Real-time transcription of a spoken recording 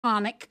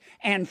tonic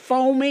and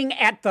foaming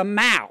at the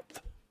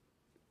mouth.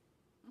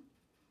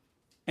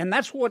 And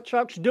that's what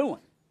Chuck's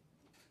doing.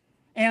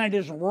 And it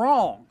is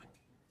wrong.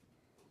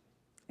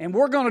 And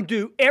we're going to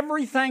do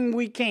everything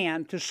we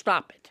can to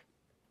stop it.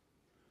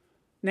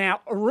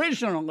 Now,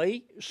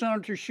 originally,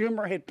 Senator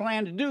Schumer had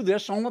planned to do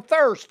this on a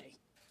Thursday,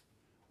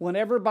 when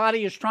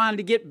everybody is trying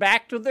to get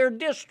back to their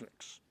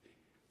districts.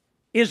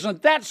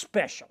 Isn't that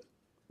special?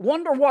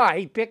 Wonder why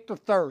he picked a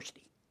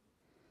Thursday.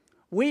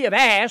 We have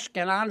asked,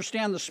 and I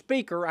understand the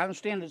Speaker, I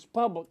understand it's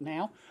public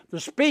now, the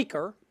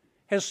Speaker,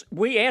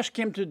 we asked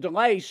him to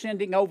delay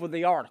sending over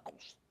the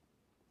articles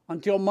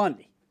until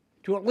Monday,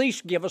 to at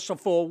least give us a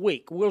full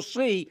week. We'll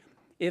see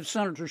if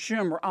Senator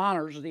Schumer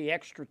honors the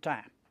extra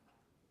time.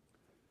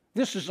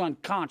 This is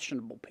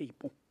unconscionable,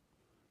 people.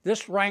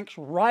 This ranks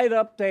right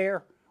up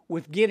there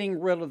with getting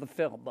rid of the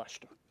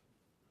filibuster.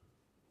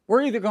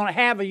 We're either going to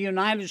have a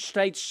United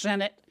States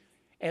Senate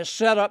as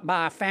set up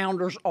by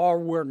founders or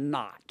we're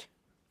not.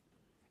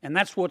 And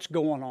that's what's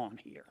going on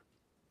here.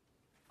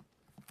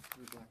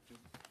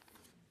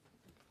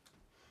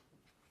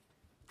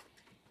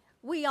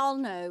 We all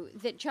know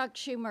that Chuck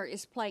Schumer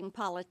is playing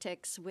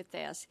politics with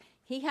this.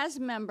 He has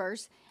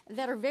members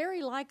that are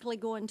very likely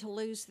going to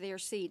lose their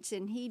seats,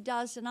 and he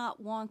does not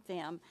want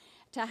them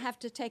to have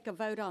to take a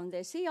vote on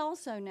this. He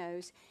also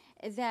knows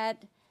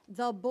that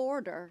the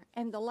border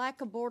and the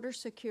lack of border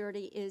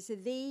security is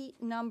the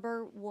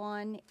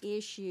 #1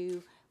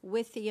 issue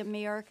with the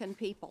American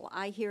people.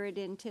 I hear it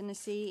in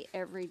Tennessee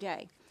every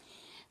day.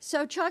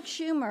 So Chuck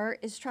Schumer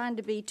is trying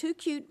to be too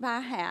cute by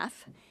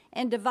half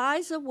and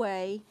devise a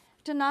way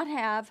to not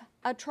have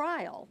a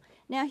trial.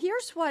 Now,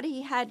 here's what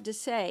he had to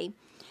say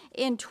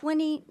in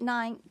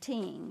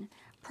 2019,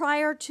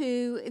 prior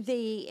to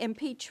the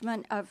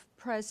impeachment of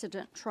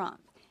President Trump.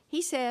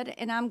 He said,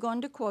 and I'm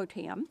going to quote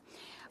him,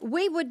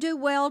 "We would do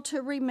well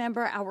to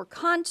remember our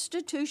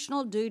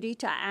constitutional duty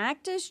to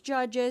act as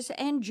judges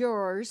and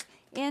jurors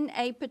in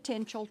a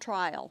potential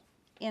trial,"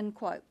 end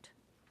quote.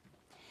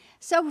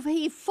 So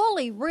he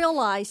fully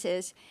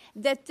realizes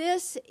that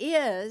this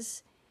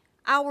is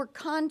our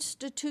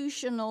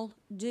constitutional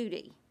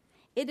duty.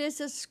 It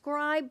is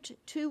ascribed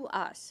to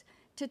us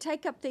to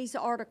take up these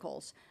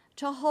articles,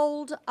 to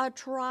hold a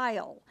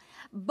trial.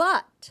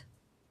 But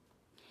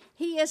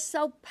he is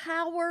so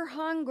power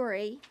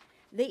hungry,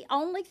 the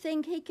only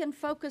thing he can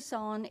focus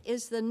on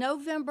is the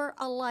November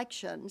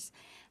elections.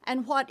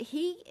 And what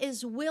he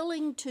is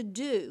willing to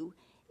do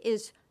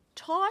is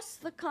toss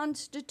the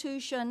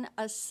Constitution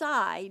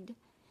aside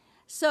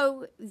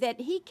so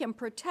that he can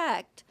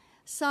protect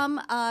some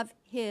of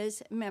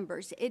his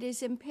members. It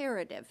is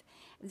imperative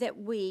that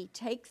we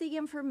take the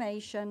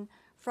information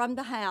from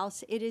the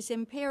House. It is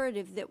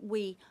imperative that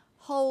we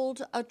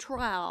hold a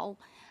trial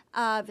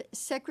of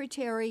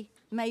Secretary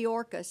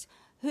Mayorkas,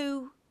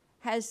 who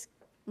has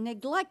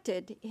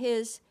neglected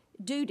his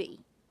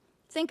duty.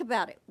 Think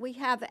about it. We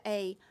have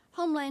a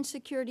Homeland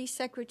Security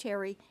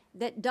Secretary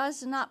that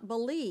does not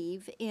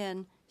believe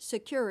in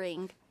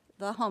securing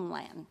the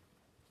homeland.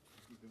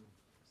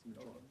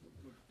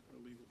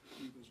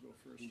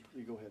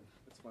 You go ahead.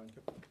 That's fine.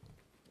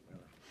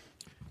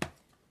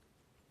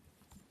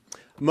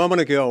 A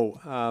moment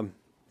ago,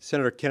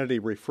 Senator Kennedy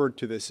referred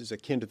to this as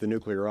akin to the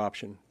nuclear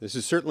option. This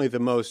is certainly the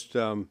most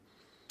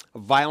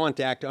violent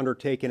act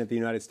undertaken at the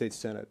United States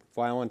Senate,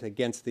 violent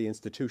against the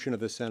institution of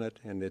the Senate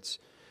and its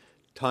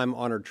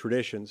time-honored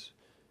traditions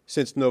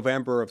since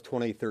November of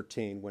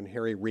 2013, when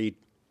Harry Reid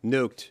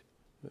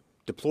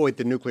deployed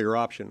the nuclear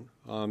option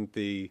on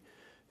the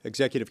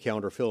executive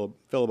calendar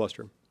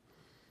filibuster.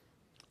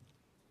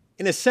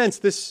 In a sense,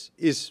 this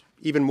is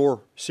even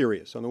more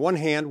serious. On the one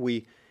hand,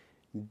 we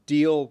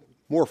deal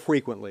more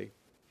frequently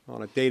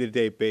on a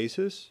day-to-day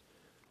basis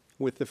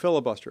with the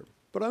filibuster.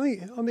 But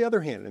on the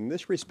other hand, in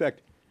this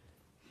respect,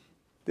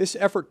 this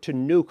effort to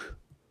nuke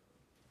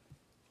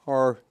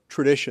our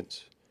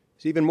traditions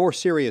is even more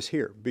serious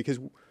here, because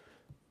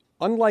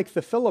unlike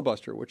the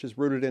filibuster, which is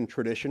rooted in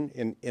tradition,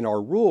 in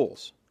our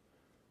rules,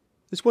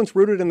 this one's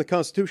rooted in the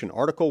Constitution.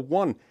 Article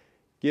 1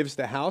 gives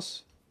the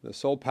House the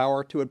sole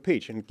power to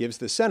impeach, and gives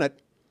the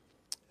Senate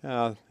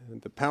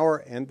the power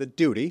and the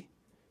duty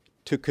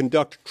to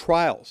conduct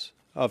trials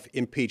of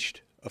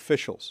impeached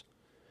officials.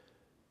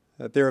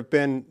 There have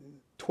been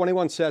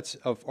 21 sets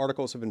of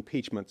articles of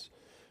impeachment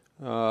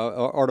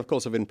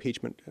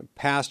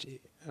passed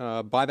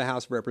by the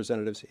House of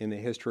Representatives in the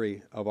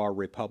history of our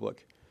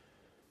republic.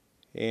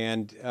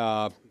 And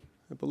I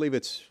believe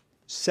it's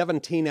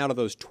 17 out of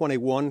those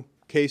 21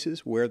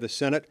 cases where the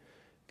Senate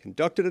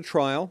conducted a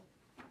trial,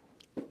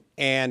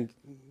 and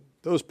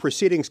those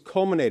proceedings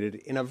culminated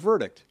in a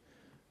verdict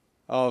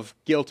of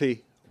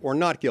guilty or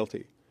not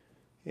guilty.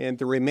 And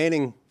the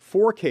remaining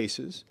 4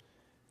 cases,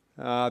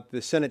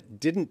 the Senate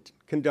didn't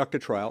conduct a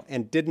trial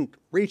and didn't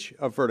reach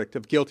a verdict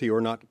of guilty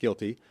or not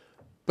guilty,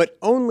 but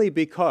only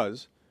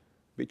because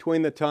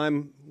between the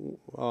time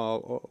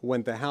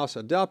when the House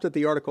adopted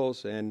the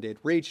articles and it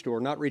reached or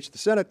not reached the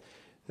Senate,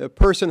 the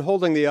person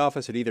holding the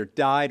office had either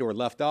died or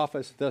left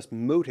office, thus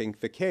mooting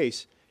the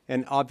case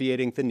and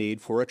obviating the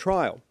need for a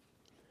trial.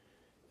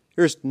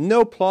 There's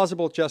no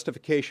plausible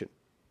justification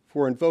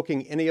for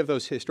invoking any of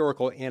those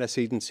historical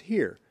antecedents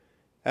here,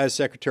 as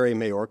Secretary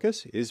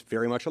Mayorkas is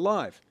very much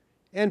alive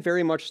and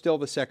very much still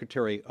the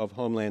Secretary of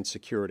Homeland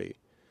Security.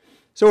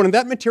 So in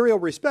that material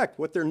respect,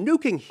 what they're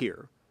nuking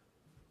here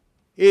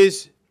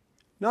is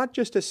not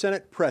just a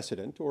Senate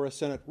precedent or a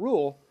Senate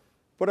rule,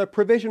 but a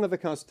provision of the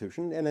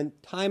Constitution and a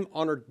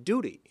time-honored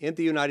duty in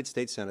the United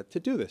States Senate to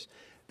do this.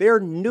 They are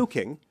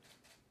nuking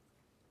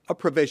a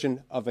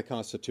provision of the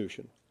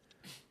Constitution.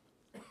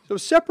 So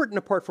separate and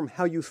apart from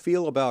how you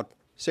feel about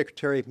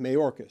Secretary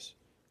Mayorkas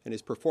and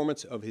his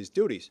performance of his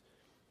duties,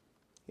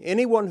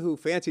 anyone who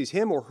fancies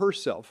him or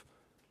herself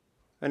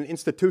an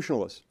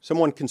institutionalist,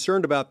 someone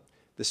concerned about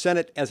the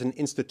Senate as an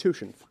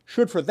institution,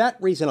 should for that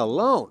reason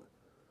alone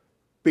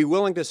be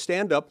willing to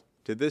stand up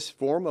to this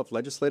form of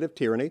legislative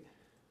tyranny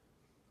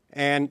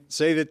and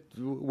say that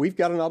we've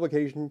got an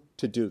obligation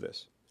to do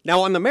this.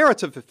 Now, on the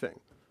merits of the thing,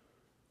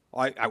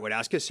 I would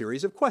ask a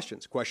series of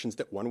questions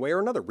that one way or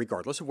another,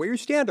 regardless of where you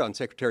stand on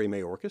Secretary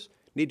Mayorkas,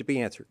 need to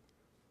be answered.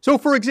 So,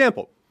 for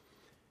example,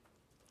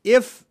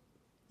 if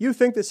you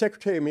think that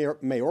Secretary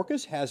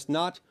Mayorkas has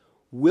not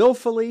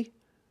willfully,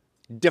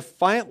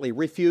 defiantly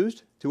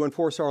refused to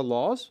enforce our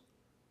laws,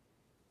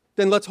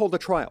 then let's hold a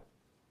trial.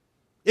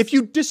 If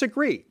you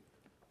disagree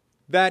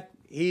that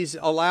he's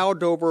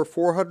allowed over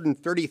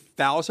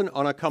 430,000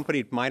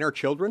 unaccompanied minor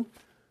children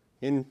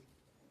in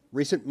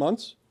recent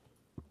months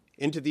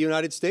into the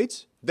United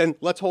States, then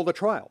let's hold a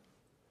trial.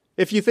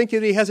 If you think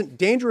that he hasn't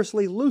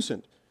dangerously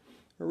loosened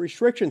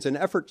restrictions and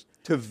efforts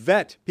to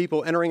vet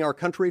people entering our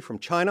country from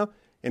China,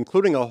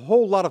 including a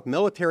whole lot of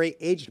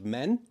military-aged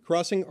men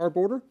crossing our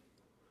border,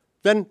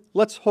 then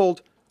let's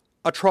hold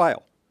a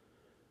trial.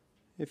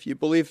 If you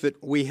believe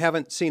that we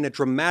haven't seen a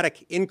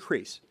dramatic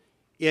increase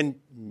in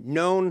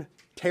known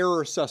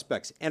terror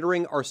suspects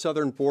entering our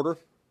southern border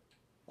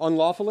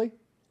unlawfully,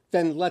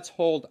 then let's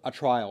hold a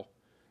trial.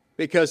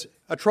 Because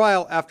a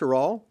trial, after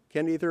all,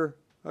 can either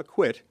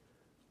acquit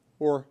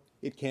or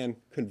it can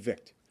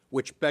convict,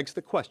 which begs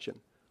the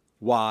question,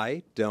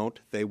 why don't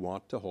they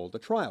want to hold a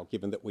trial,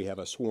 given that we have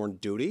a sworn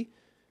duty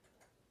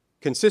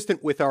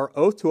consistent with our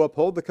oath to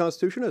uphold the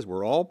Constitution, as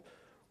we're all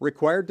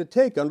required to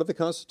take under the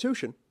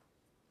Constitution,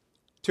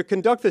 to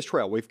conduct this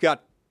trial? We've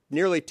got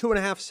nearly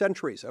 2.5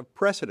 centuries of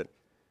precedent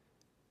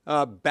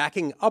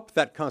backing up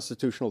that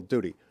constitutional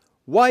duty.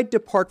 Why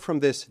depart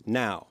from this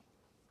now?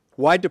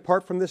 Why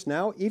depart from this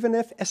now, even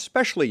if,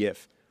 especially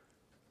if,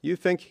 you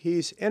think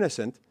he's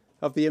innocent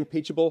of the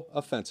impeachable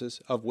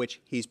offenses of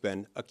which he's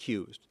been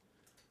accused?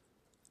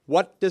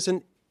 What does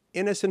an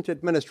innocent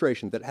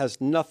administration that has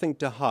nothing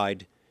to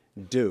hide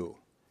do?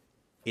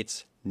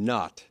 It's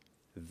not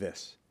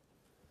this.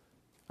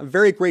 I'm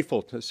very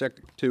grateful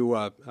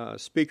to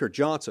Speaker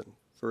Johnson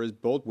for his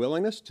bold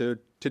willingness to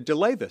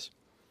delay this.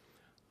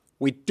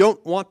 We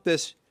don't want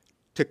this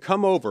to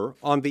come over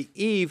on the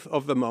eve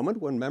of the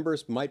moment when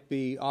members might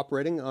be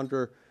operating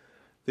under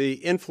the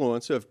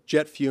influence of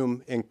jet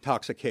fume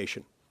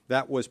intoxication.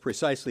 That was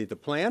precisely the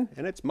plan,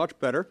 and it's much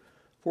better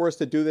for us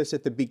to do this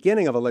at the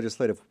beginning of a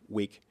legislative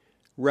week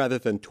rather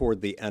than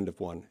toward the end of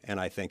one, and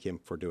I thank him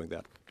for doing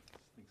that.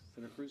 Thanks.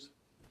 Senator Cruz.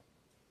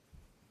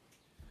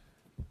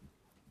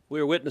 We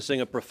are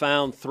witnessing a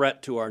profound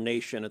threat to our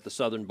nation at the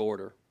southern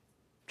border.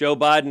 Joe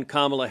Biden,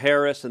 Kamala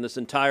Harris, and this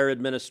entire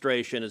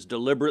administration has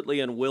deliberately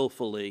and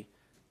willfully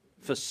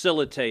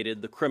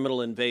facilitated the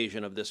criminal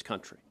invasion of this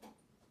country.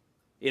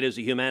 It is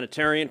a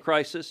humanitarian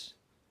crisis.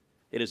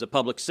 It is a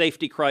public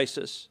safety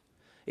crisis.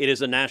 It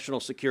is a national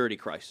security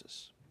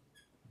crisis.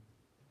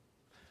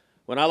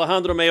 When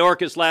Alejandro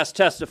Mayorkas last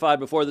testified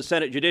before the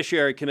Senate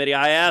Judiciary Committee,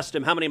 I asked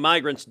him how many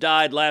migrants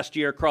died last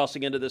year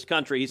crossing into this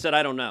country. He said,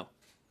 I don't know.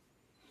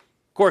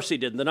 Of course he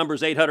didn't. The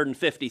number's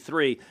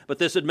 853, but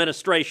this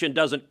administration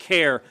doesn't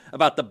care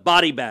about the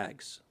body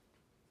bags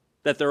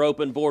that their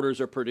open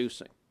borders are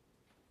producing.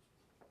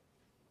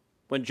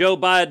 When Joe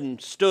Biden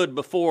stood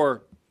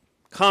before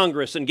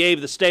Congress and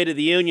gave the State of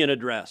the Union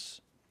address,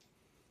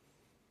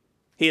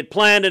 he had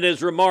planned in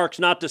his remarks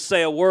not to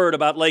say a word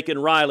about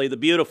Laken Riley, the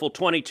beautiful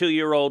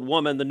 22-year-old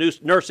woman, the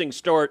nursing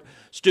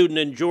student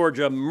in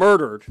Georgia,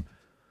 murdered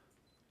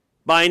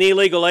by an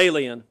illegal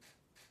alien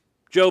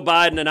Joe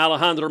Biden and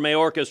Alejandro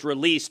Mayorkas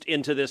released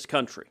into this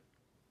country.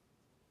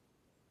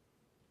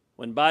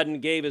 When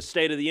Biden gave his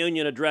State of the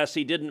Union address,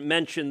 he didn't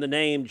mention the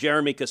name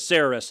Jeremy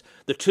Caceres,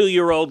 the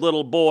 2-year-old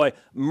little boy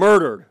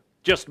murdered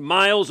just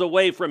miles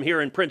away from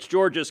here in Prince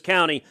George's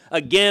County,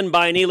 again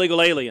by an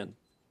illegal alien,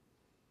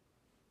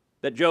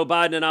 that Joe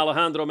Biden and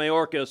Alejandro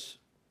Mayorkas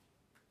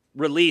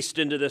released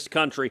into this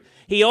country.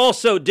 He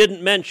also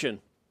didn't mention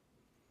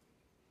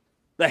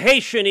the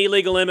Haitian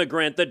illegal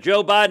immigrant that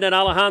Joe Biden and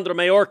Alejandro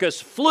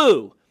Mayorkas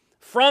flew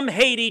from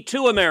Haiti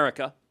to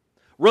America,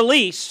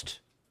 released,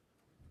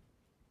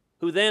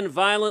 who then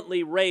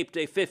violently raped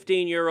a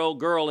 15-year-old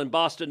girl in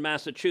Boston,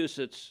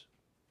 Massachusetts,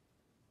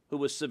 who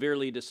was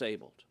severely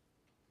disabled.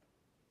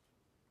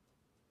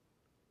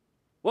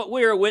 What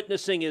we are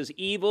witnessing is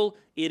evil.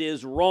 It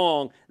is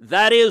wrong.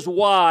 That is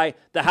why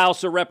the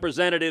House of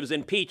Representatives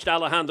impeached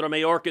Alejandro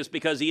Mayorkas,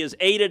 because he has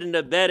aided and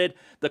abetted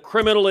the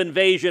criminal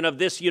invasion of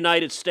this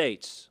United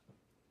States.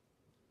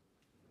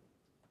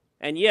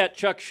 And yet,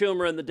 Chuck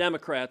Schumer and the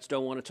Democrats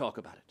don't want to talk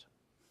about it.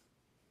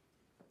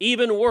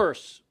 Even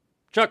worse,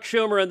 Chuck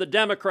Schumer and the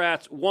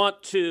Democrats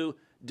want to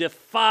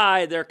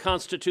defy their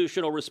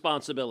constitutional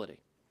responsibility.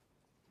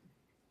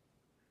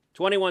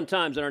 21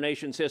 times in our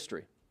nation's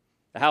history,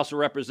 the House of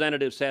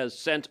Representatives has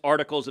sent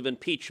articles of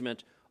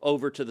impeachment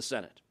over to the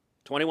Senate.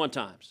 21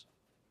 times.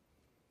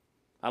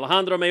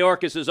 Alejandro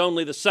Mayorkas is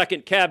only the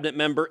second cabinet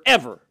member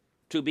ever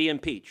to be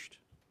impeached.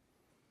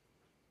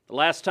 The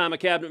last time a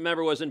cabinet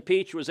member was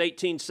impeached was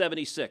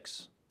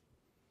 1876,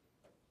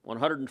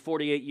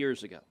 148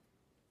 years ago.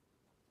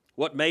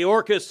 What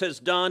Mayorkas has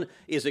done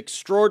is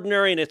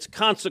extraordinary, and its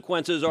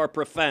consequences are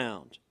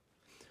profound.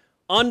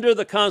 Under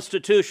the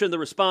Constitution, the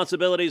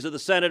responsibilities of the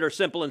Senate are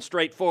simple and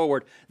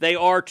straightforward. They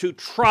are to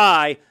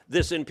try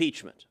this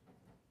impeachment.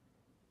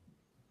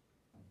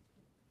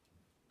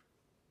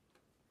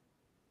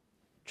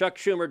 Chuck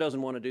Schumer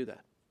doesn't want to do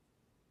that.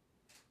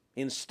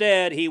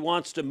 Instead, he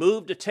wants to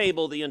move to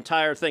table the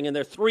entire thing, and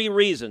there are three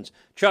reasons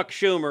Chuck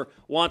Schumer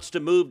wants to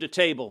move to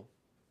table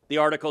the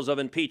articles of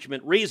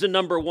impeachment. Reason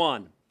number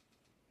one,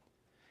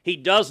 he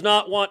does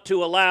not want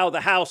to allow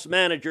the House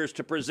managers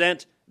to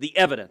present the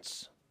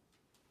evidence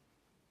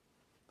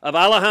of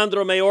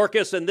Alejandro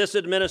Mayorkas and this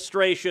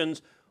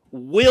administration's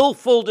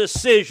willful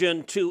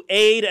decision to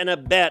aid and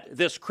abet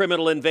this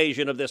criminal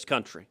invasion of this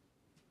country.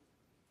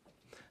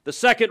 The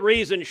second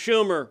reason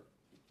Schumer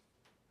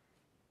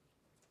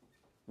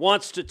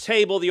wants to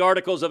table the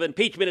articles of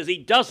impeachment is he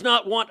does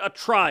not want a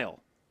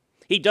trial.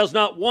 He does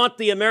not want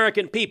the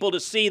American people to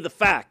see the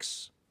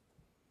facts.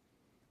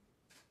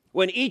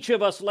 When each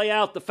of us lay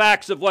out the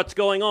facts of what's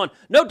going on,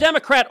 no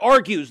Democrat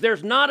argues.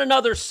 There's not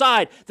another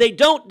side. They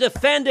don't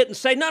defend it and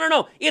say,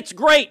 no, it's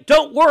great.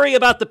 Don't worry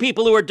about the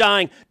people who are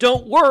dying.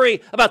 Don't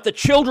worry about the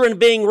children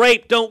being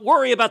raped. Don't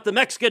worry about the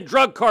Mexican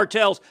drug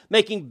cartels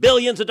making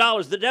billions of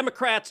dollars. The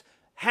Democrats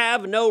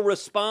have no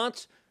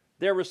response.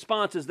 Their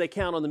response is they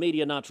count on the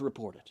media not to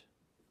report it.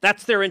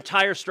 That's their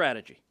entire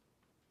strategy.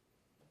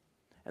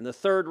 And the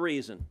third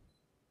reason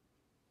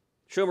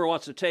Schumer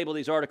wants to table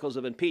these articles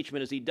of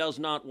impeachment is he does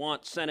not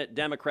want Senate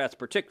Democrats,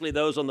 particularly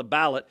those on the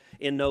ballot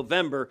in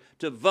November,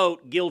 to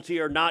vote guilty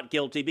or not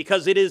guilty,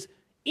 because it is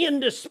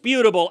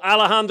indisputable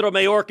Alejandro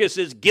Mayorkas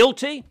is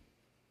guilty.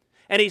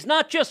 And he's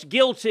not just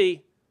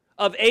guilty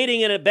of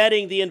aiding and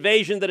abetting the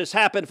invasion that has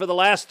happened for the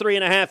last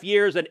 3.5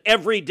 years and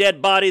every dead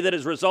body that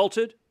has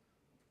resulted,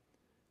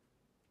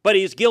 but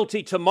he's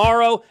guilty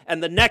tomorrow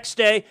and the next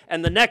day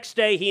and the next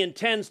day. He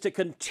intends to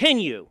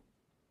continue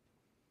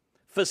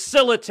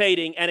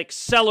facilitating and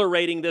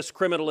accelerating this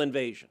criminal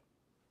invasion.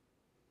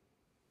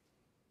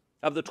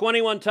 Of the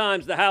 21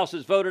 times the House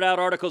has voted out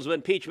articles of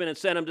impeachment and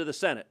sent them to the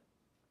Senate,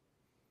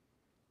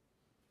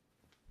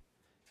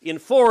 in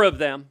 4 of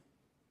them,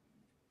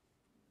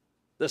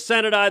 the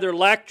Senate either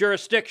lacked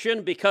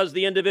jurisdiction because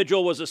the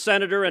individual was a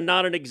senator and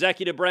not an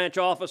executive branch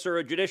officer or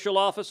a judicial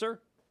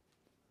officer,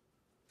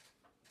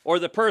 or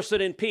the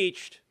person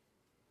impeached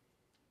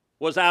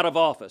was out of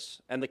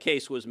office and the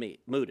case was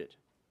mooted.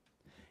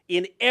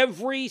 In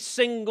every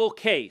single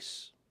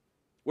case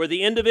where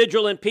the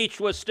individual impeached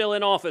was still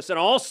in office, in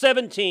all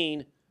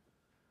 17,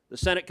 the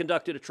Senate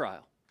conducted a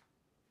trial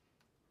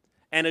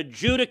and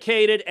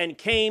adjudicated and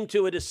came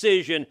to a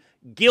decision,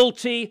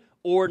 guilty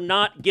or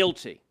not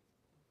guilty.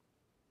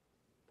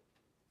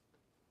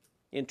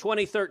 In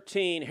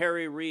 2013,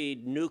 Harry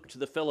Reid nuked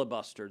the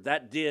filibuster.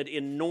 That did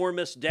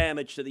enormous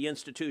damage to the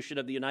institution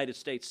of the United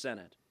States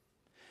Senate.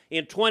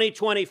 In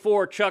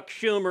 2024, Chuck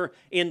Schumer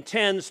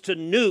intends to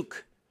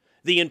nuke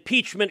the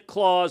impeachment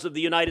clause of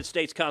the United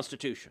States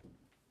Constitution.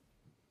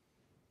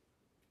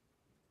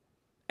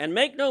 And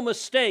make no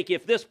mistake,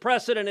 if this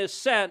precedent is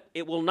set,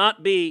 it will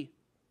not be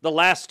the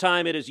last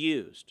time it is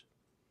used.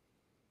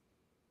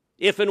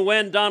 If and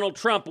when Donald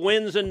Trump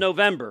wins in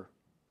November,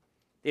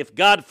 if,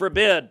 God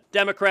forbid,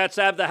 Democrats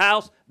have the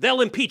House,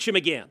 they'll impeach him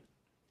again.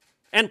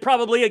 And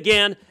probably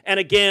again and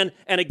again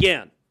and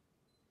again.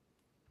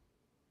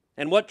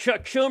 And what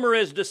Chuck Schumer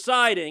is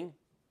deciding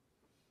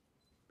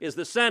is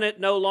the Senate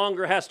no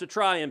longer has to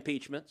try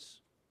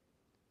impeachments,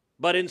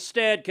 but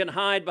instead can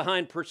hide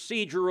behind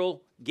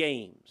procedural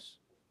games.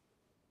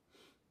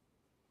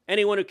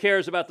 Anyone who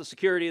cares about the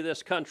security of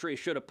this country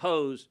should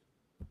oppose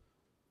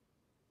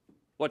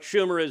what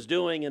Schumer is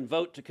doing and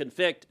vote to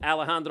convict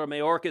Alejandro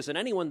Mayorkas, and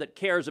anyone that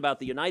cares about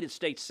the United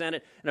States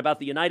Senate and about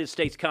the United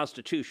States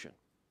Constitution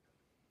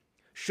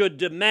should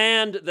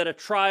demand that a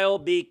trial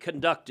be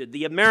conducted.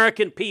 The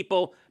American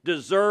people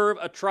deserve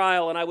a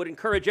trial, and I would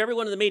encourage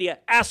everyone in the media,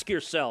 ask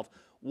yourself,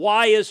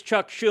 why is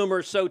Chuck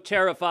Schumer so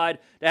terrified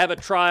to have a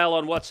trial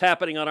on what's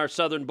happening on our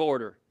southern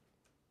border?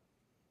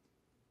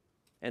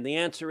 And the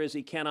answer is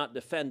he cannot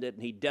defend it,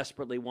 and he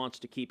desperately wants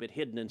to keep it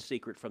hidden and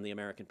secret from the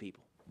American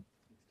people.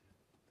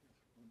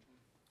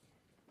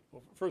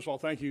 Well, first of all,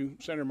 thank you,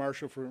 Senator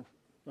Marshall, for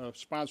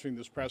sponsoring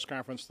this press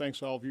conference. Thanks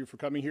to all of you for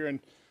coming here. And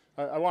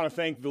I want to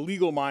thank the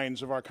legal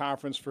minds of our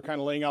conference for kind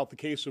of laying out the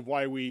case of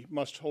why we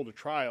must hold a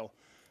trial.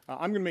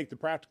 I'm going to make the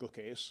practical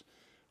case.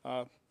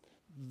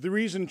 The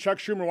reason Chuck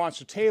Schumer wants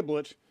to table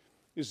it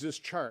is this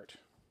chart.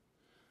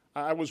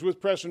 I was with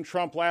President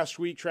Trump last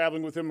week,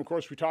 traveling with him. Of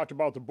course, we talked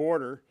about the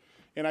border.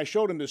 And I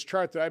showed him this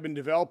chart that I've been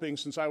developing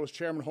since I was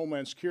chairman of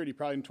Homeland Security,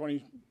 probably in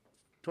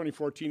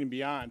 2014 and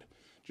beyond,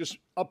 just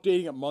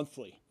updating it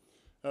monthly.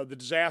 The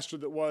disaster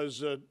that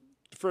was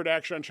deferred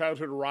action on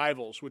childhood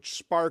arrivals, which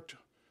sparked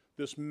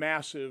this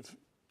massive,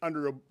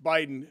 under a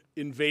Biden,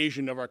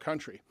 invasion of our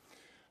country.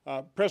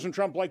 President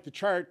Trump liked the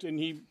chart, and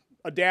he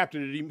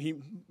adapted it. He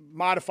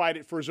modified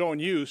it for his own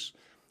use.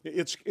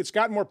 It's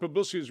gotten more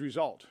publicity as a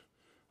result.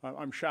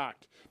 I'm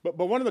shocked. But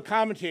one of the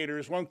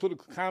commentators, one of the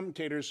political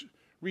commentators,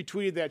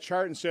 retweeted that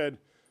chart and said,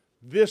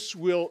 this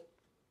will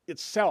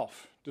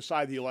itself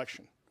decide the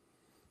election.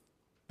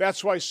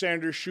 That's why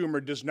Senator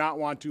Schumer does not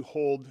want to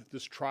hold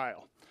this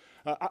trial.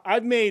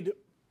 I've made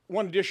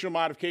one additional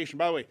modification.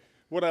 By the way,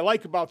 what I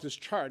like about this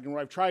chart and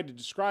what I've tried to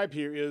describe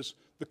here is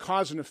the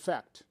cause and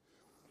effect.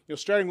 You know,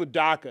 starting with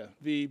DACA,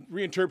 the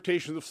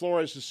reinterpretation of the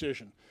Flores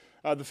decision,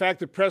 the fact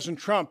that President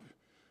Trump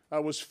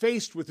was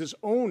faced with his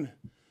own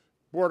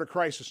border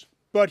crisis,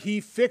 but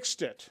he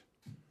fixed it.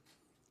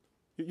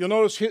 You'll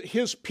notice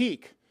his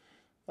peak,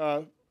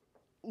 a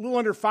little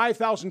under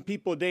 5,000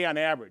 people a day on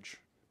average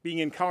being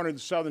encountered at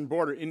the southern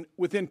border.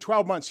 Within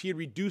 12 months, he had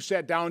reduced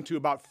that down to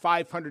about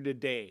 500 a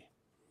day.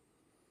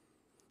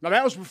 Now,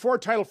 that was before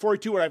Title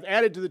 42. What I've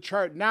added to the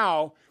chart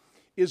now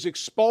is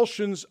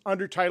expulsions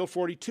under Title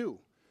 42.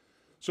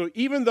 So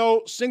even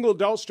though single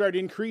adults started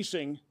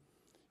increasing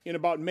in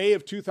about May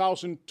of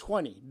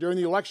 2020 during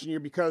the election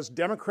year because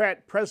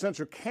Democrat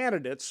presidential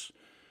candidates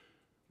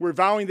were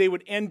vowing they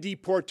would end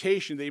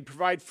deportation, they'd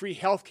provide free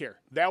health care.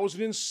 That was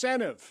an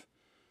incentive.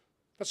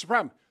 That's the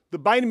problem. The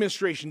Biden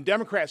administration,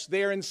 Democrats,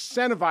 they are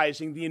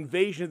incentivizing the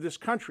invasion of this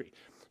country.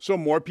 So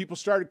more people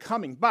started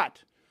coming.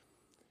 But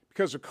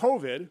because of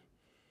COVID,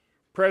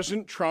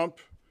 President Trump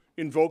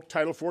invoked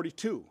Title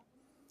 42.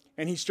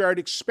 And he started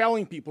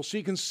expelling people. So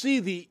you can see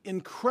the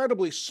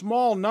incredibly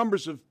small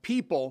numbers of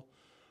people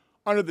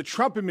under the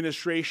Trump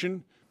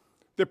administration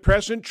that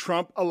President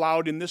Trump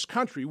allowed in this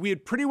country. We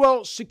had pretty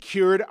well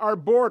secured our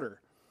border,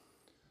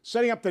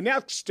 setting up the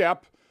next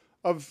step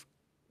of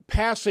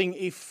passing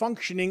a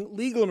functioning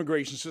legal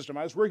immigration system.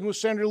 I was working with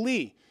Senator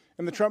Lee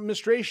and the Trump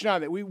administration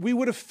on that. We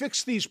would have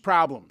fixed these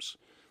problems.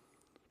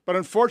 But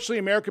unfortunately,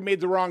 America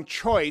made the wrong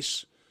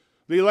choice.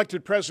 They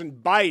elected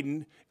President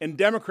Biden, and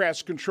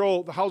Democrats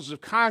control the houses of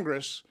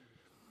Congress.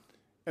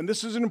 And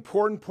this is an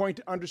important point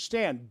to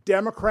understand.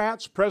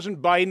 Democrats,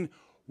 President Biden,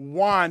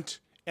 want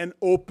an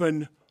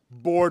open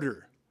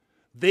border.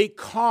 They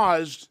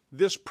caused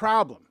this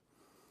problem.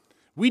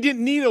 We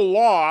didn't need a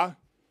law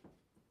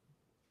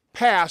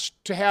passed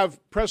to have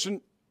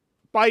President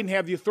Biden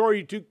have the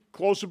authority to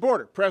close the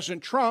border.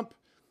 President Trump,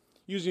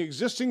 using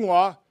existing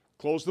law,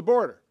 closed the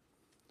border.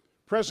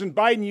 President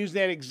Biden, using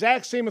that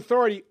exact same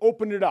authority,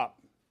 opened it up.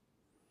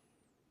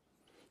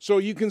 So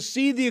you can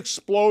see the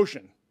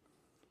explosion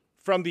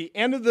from the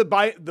end of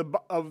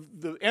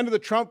the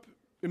Trump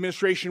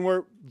administration,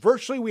 where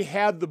virtually we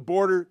had the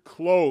border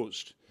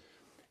closed,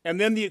 and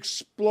then the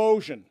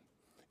explosion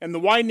and the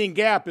widening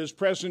gap as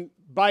President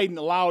Biden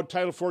allowed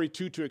Title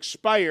 42 to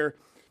expire.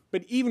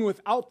 But even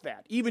without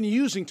that, even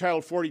using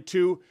Title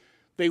 42,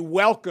 they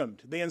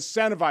welcomed, they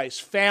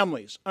incentivized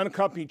families,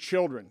 unaccompanied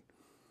children,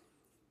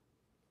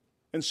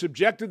 and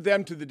subjected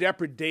them to the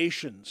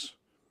depredations.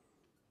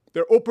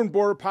 Their open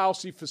border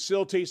policy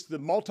facilitates the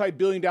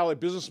multi-billion-dollar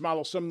business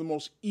model of some of the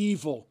most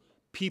evil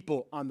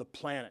people on the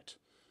planet.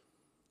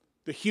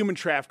 The human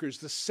traffickers,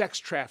 the sex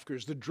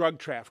traffickers, the drug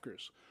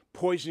traffickers,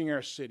 poisoning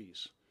our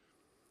cities.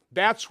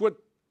 That's what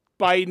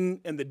Biden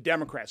and the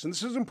Democrats, and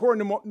this is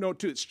important to note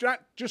too, it's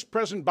not just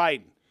President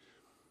Biden.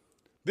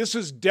 This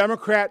is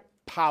Democrat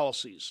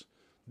policies.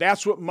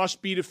 That's what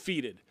must be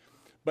defeated.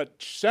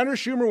 But Senator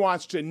Schumer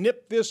wants to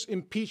nip this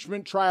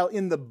impeachment trial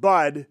in the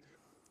bud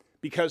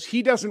because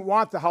he doesn't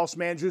want the House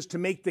managers to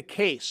make the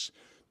case,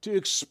 to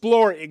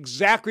explore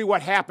exactly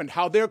what happened,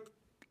 how their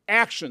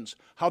actions,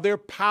 how their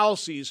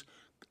policies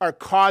are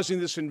causing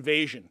this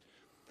invasion.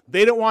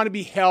 They don't want to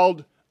be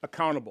held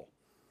accountable.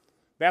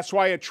 That's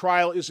why a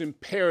trial is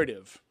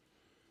imperative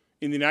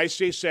in the United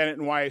States Senate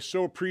and why I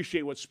so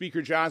appreciate what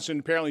Speaker Johnson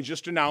apparently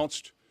just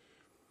announced,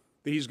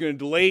 that he's going to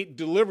delay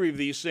delivery of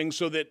these things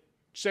so that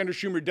Senator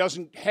Schumer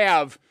doesn't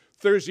have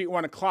Thursday at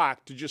 1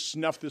 o'clock to just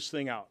snuff this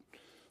thing out.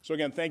 So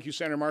again, thank you,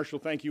 Senator Marshall.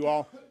 Thank you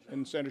all,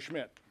 and Senator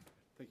Schmidt.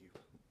 Thank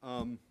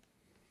you.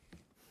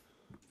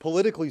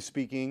 Politically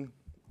speaking,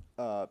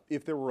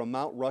 if there were a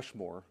Mount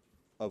Rushmore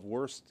of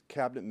worst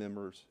cabinet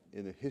members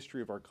in the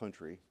history of our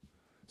country,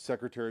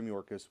 Secretary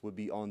Mayorkas would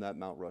be on that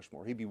Mount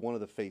Rushmore. He'd be one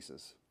of the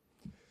faces.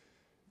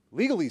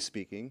 Legally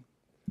speaking,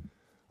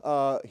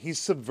 he's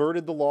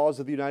subverted the laws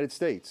of the United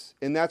States,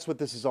 and that's what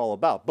this is all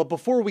about. But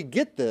before we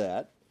get to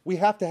that, we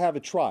have to have a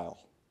trial.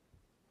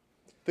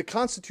 The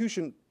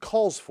Constitution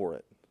calls for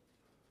it.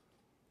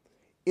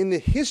 In the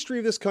history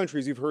of this country,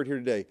 as you've heard here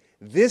today,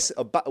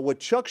 what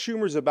Chuck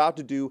Schumer is about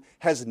to do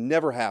has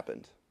never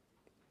happened.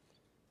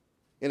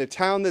 In a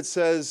town that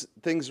says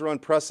things are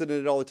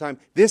unprecedented all the time,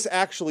 this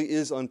actually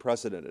is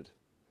unprecedented.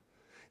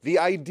 The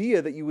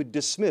idea that you would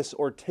dismiss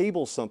or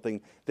table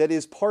something that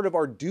is part of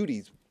our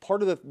duties,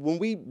 when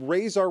we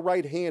raise our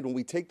right hand, when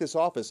we take this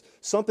office,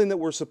 something that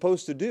we're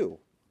supposed to do.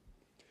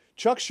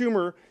 Chuck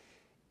Schumer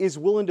is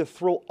willing to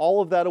throw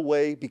all of that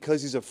away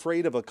because he's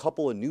afraid of a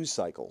couple of news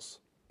cycles.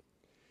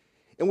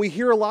 And we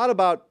hear a lot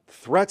about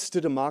threats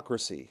to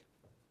democracy.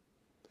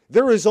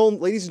 Ladies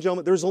and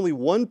gentlemen, there's only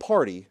one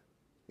party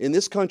in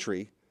this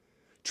country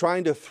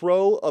trying to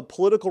throw a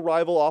political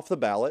rival off the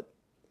ballot,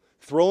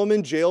 throw him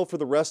in jail for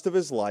the rest of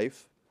his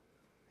life,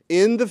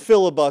 end the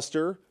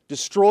filibuster,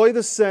 destroy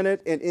the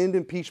Senate, and end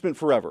impeachment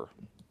forever.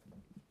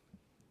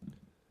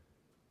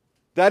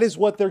 That is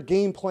what their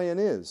game plan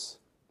is.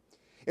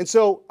 And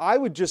so I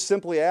would just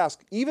simply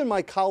ask, even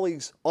my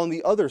colleagues on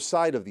the other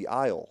side of the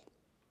aisle,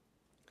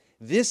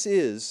 this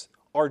is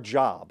our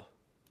job.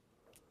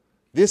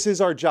 This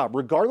is our job,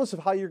 regardless of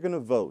how you're going to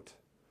vote.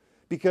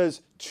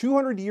 Because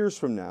 200 years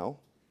from now,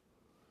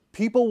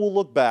 people will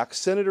look back,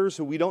 senators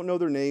who we don't know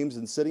their names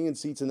and sitting in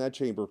seats in that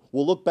chamber,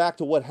 will look back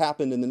to what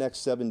happened in the next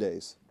 7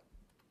 days.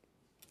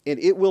 And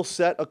it will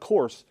set a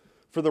course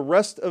for the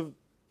rest of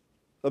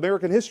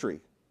American history,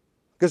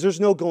 because there's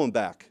no going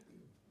back.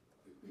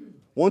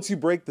 Once you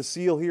break the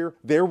seal here,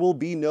 there will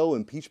be no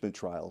impeachment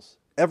trials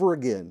ever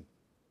again.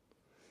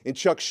 And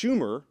Chuck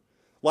Schumer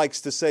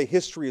likes to say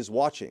history is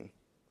watching.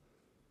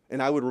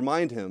 And I would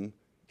remind him,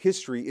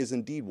 history is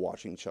indeed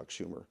watching Chuck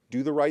Schumer.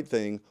 Do the right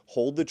thing,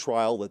 hold the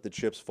trial, let the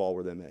chips fall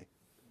where they may.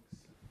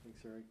 Thanks,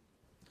 Eric.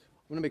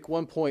 I'm going to make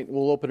one point, and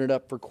we'll open it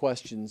up for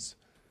questions.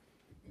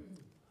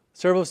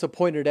 Several of us have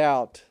pointed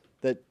out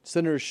that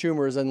Senator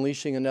Schumer is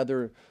unleashing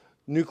another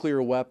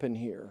nuclear weapon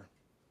here.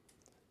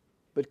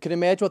 But can you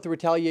imagine what the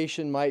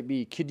retaliation might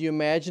be? Could you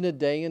imagine a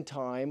day and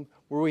time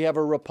where we have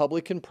a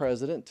Republican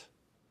president,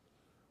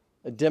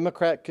 a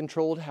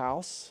Democrat-controlled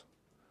House,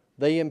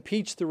 they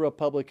impeach the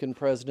Republican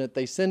president,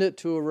 they send it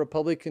to a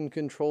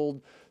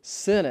Republican-controlled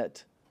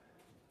Senate,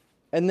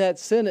 and that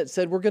Senate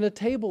said, we're going to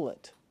table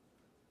it.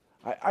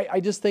 I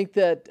just think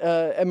that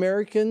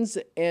Americans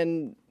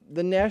and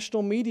the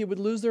national media would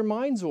lose their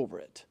minds over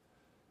it.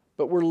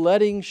 But we're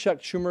letting Chuck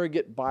Schumer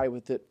get by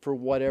with it for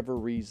whatever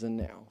reason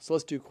now. So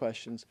let's do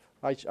questions.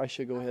 I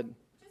should go ahead.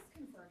 Just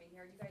confirming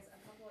here, you guys, a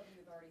couple of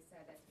you have already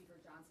said that Speaker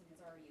Johnson has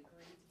already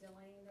agreed to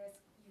delaying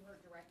this. You heard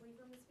directly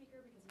from the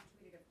Speaker because he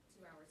tweeted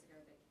 2 hours ago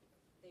that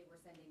they were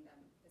sending them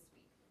this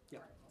week,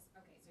 articles.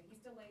 Okay, so he's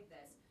delayed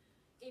this.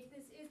 If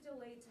this is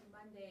delayed to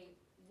Monday,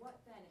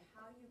 what then?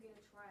 How do you get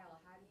a trial?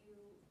 How do you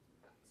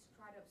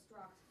try to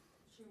obstruct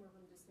Schumer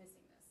from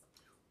dismissing this?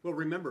 Well,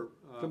 remember...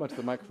 Come up to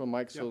the microphone,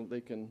 Mike, so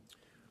they can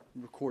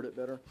record it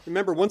better.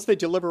 Remember, once they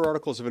deliver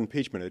articles of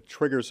impeachment, it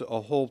triggers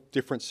a whole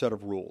different set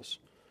of rules.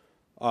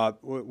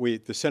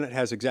 The Senate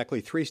has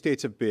exactly 3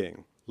 states of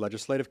being: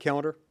 legislative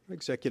calendar,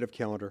 executive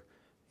calendar,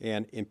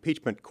 and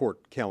impeachment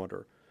court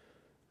calendar.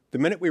 The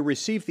minute we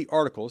receive the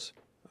articles,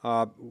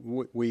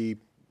 we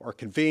are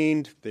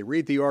convened, they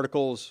read the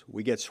articles,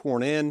 we get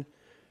sworn in,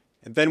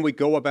 and then we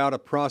go about a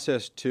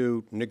process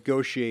to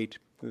negotiate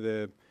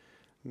the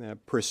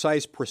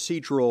precise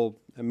procedural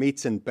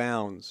metes and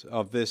bounds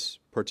of this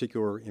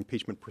particular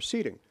impeachment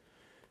proceeding.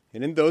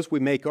 And in those, we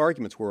make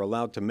arguments. We're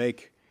allowed to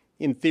make,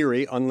 in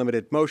theory,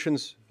 unlimited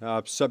motions,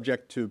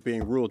 subject to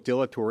being ruled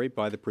dilatory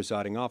by the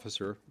presiding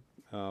officer,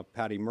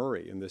 Patty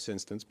Murray, in this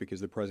instance,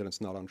 because the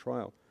president's not on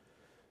trial.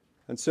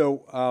 And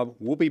so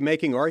we'll be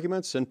making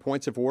arguments and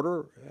points of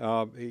order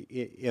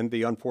in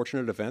the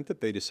unfortunate event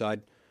that they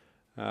decide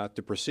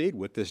to proceed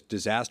with this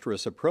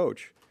disastrous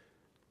approach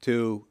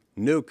to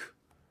nuke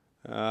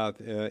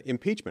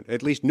impeachment,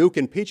 at least nuke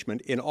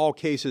impeachment in all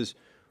cases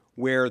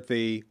where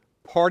the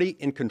party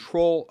in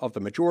control of the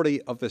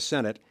majority of the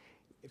Senate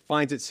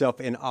finds itself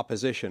in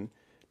opposition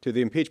to the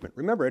impeachment.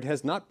 Remember, it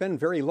has not been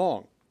very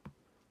long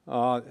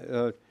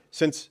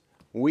since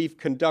we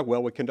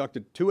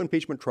conducted 2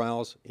 impeachment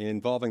trials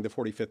involving the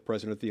 45th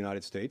President of the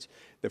United States,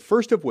 the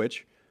first of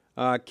which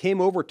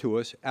came over to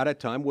us at a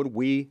time when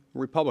we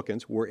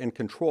Republicans were in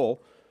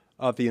control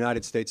of the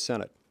United States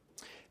Senate.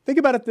 Think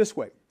about it this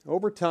way.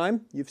 Over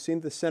time, you've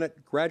seen the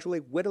Senate gradually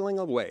whittling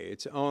away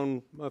its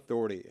own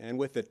authority and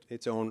with it,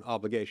 its own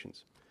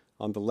obligations.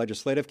 On the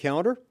legislative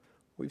calendar,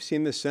 we've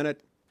seen the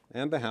Senate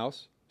and the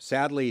House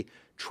sadly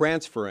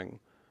transferring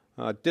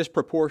a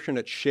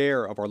disproportionate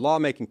share of our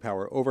lawmaking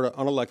power over to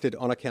unelected,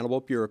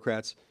 unaccountable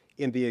bureaucrats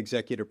in the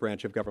executive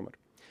branch of government.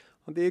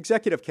 On the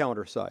executive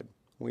calendar side,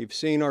 we've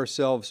seen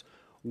ourselves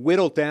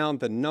whittle down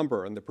the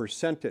number and the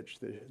percentage,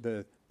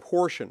 the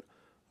portion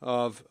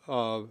of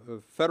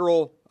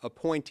federal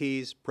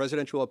appointees,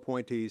 presidential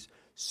appointees,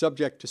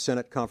 subject to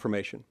Senate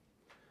confirmation.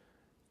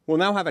 We'll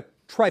now have a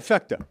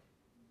trifecta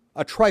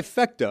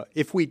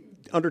if we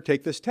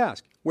undertake this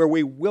task, where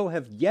we will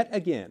have yet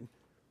again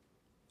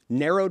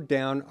narrowed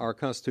down our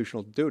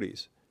constitutional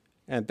duties,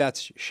 and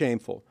that's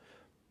shameful.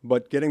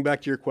 But getting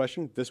back to your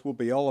question, this will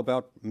be all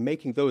about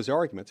making those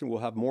arguments, and we'll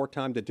have more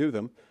time to do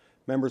them.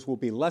 Members will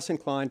be less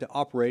inclined to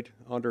operate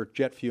under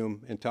jet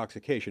fume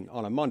intoxication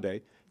on a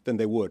Monday than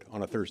they would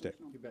on a Thursday.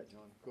 You bet, John.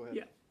 Go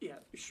ahead. Yeah.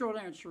 The short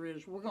answer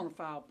is we're going to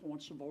file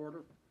points of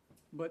order,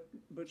 but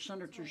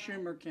Senator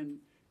Schumer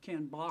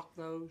can block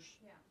those.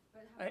 Yeah,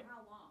 but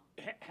how long?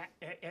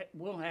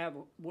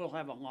 We'll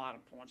have a lot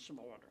of points of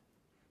order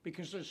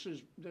because this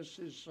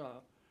is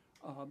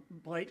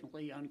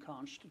blatantly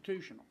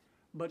unconstitutional.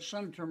 But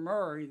Senator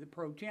Murray, the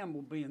pro tem,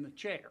 will be in the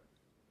chair,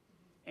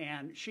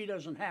 and she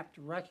doesn't have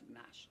to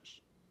recognize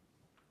us.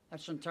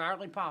 That's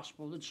entirely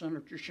possible that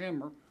Senator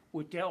Schumer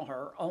would tell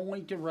her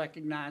only to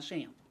recognize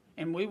him,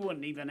 and we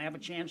wouldn't even have a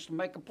chance to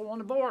make a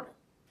point of order.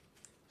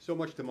 So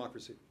much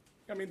democracy.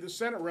 I mean, the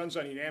Senate runs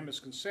on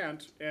unanimous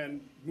consent, and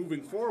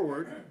moving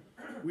forward,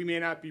 we may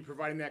not be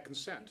providing that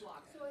consent.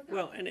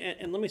 Well,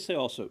 and let me say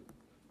also,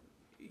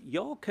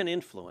 y'all can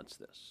influence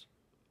this.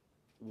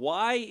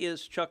 Why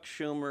is Chuck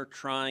Schumer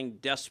trying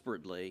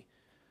desperately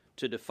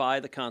to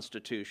defy the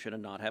Constitution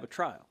and not have a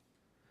trial?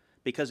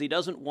 Because he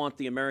doesn't want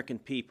the American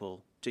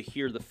people to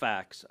hear the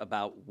facts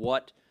about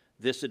what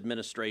this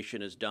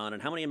administration has done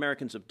and how many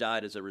Americans have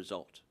died as a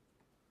result.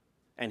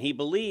 And he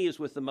believes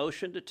with the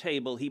motion to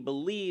table, he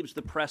believes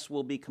the press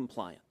will be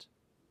compliant.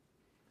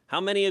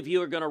 How many of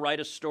you are going to write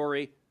a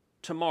story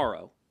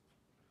tomorrow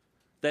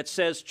that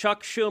says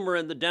Chuck Schumer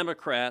and the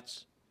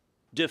Democrats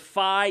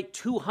defy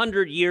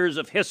 200 years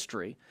of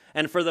history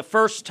and for the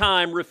first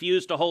time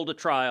refuse to hold a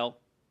trial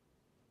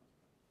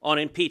on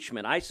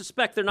impeachment? I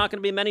suspect there are not going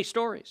to be many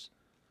stories.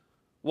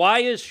 Why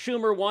is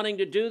Schumer wanting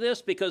to do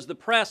this? Because the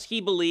press, he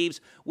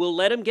believes, will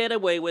let him get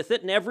away with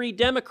it, and every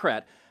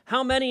Democrat.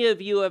 How many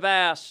of you have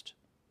asked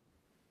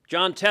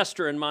John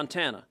Tester in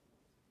Montana,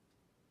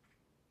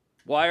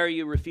 why are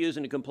you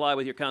refusing to comply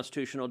with your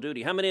constitutional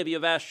duty? How many of you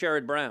have asked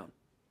Sherrod Brown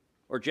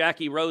or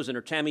Jackie Rosen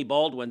or Tammy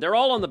Baldwin? They're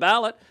all on the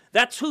ballot.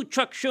 That's who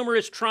Chuck Schumer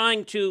is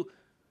trying to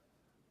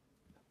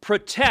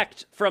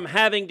protect from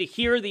having to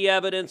hear the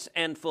evidence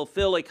and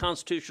fulfill a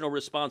constitutional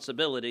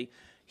responsibility.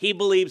 He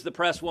believes the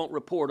press won't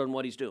report on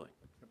what he's doing.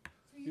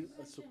 So you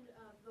mentioned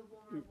the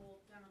vulnerable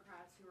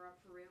Democrats who are up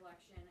for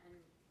re-election and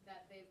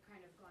that they've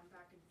kind of gone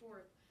back and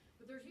forth.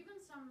 But there's even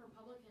some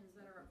Republicans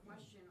that are a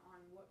question on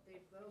what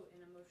they'd vote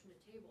in a motion to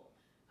table.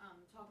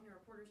 Talking to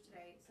reporters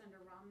today, Senator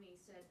Romney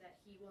said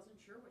that he wasn't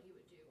sure what he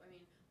would do. I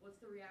mean,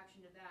 what's the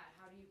reaction to that?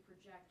 How do you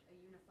project a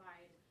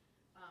unified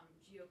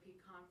GOP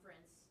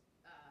conference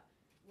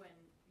when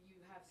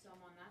you have some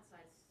on that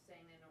side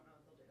saying they don't know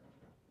what they'll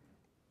do?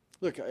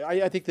 Look,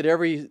 I think that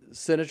every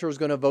senator is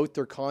going to vote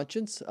their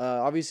conscience.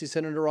 Obviously,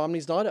 Senator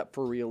Romney's not up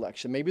for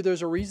re-election. Maybe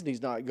there's a reason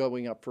he's not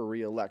going up for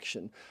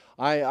re-election.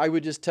 I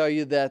would just tell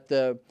you that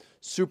the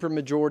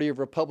supermajority of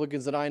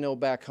Republicans that I know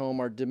back home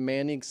are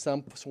demanding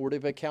some sort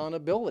of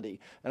accountability.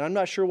 And I'm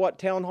not sure what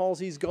town halls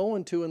he's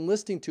going to and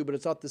listening to, but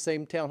it's not the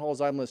same town halls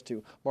I'm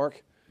listening to.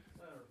 Mark?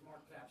 Senator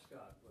Mark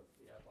Tapscott with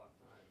the Adblock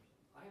Times.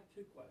 I have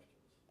two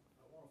questions.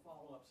 I want to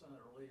follow up,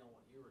 Senator Lee, on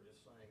what you were just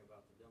saying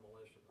about the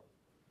demolition of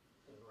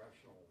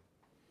congressional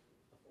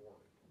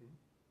authority.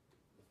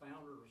 The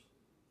founders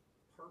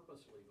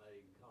purposely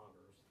made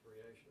Congress, the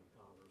creation of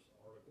Congress,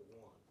 Article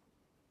 1.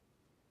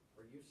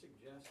 Are you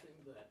suggesting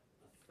that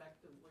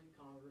effectively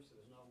Congress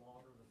is no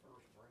longer the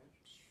first branch?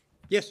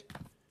 Yes.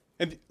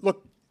 And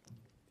look,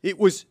 it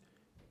was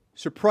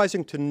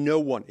surprising to no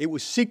one. It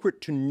was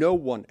secret to no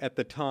one at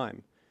the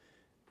time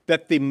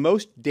that the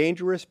most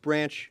dangerous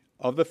branch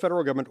of the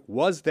federal government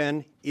was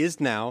then, is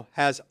now,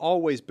 has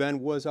always been,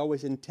 was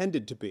always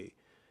intended to be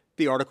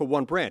the Article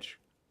 1 branch,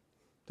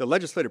 the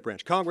legislative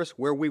branch, Congress,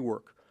 where we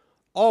work.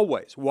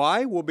 Always.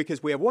 Why? Well,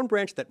 because we have one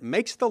branch that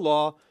makes the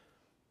law.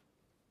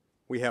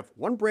 We have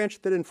one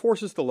branch that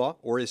enforces the law,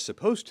 or is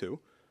supposed to.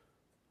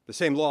 The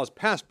same law is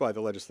passed by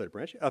the legislative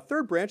branch. A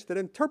third branch that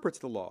interprets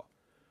the law.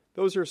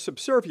 Those are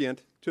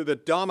subservient to the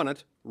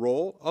dominant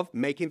role of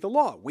making the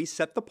law. We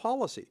set the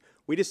policy.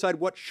 We decide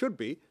what should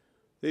be.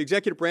 The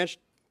executive branch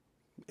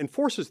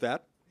enforces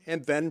that,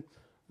 and then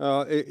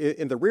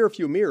in the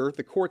rearview mirror,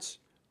 the courts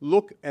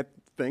look at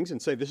things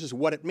and say, this is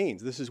what it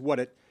means. This is what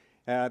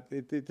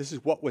this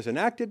is what was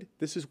enacted.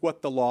 This is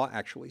what the law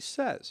actually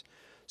says.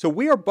 So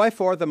we are by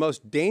far the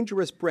most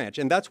dangerous branch,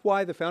 and that's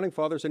why the Founding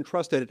Fathers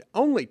entrusted it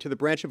only to the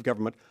branch of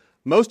government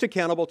most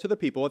accountable to the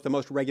people at the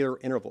most regular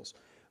intervals.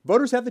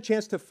 Voters have the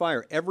chance to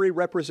fire every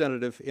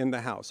representative in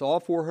the House, all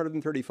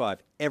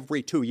 435,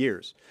 every 2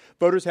 years.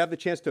 Voters have the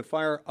chance to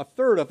fire a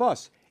third of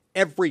us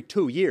every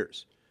 2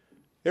 years.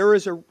 There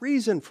is a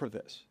reason for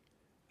this,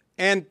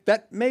 and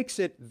that makes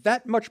it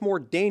that much more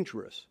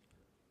dangerous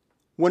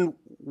when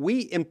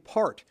we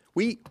impart,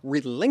 we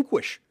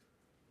relinquish,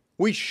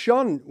 we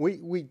shun,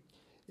 we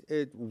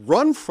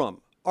run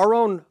from our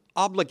own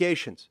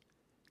obligations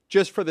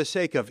just for the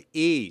sake of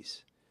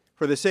ease,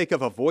 for the sake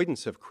of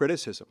avoidance of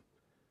criticism.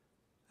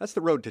 That's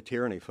the road to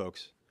tyranny,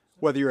 folks.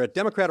 Whether you're a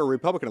Democrat or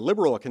Republican, a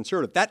liberal or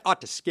conservative, that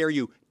ought to scare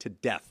you to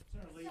death.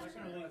 You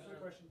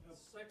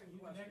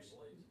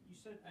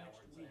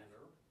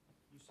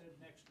said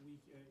next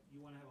week you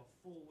want to have a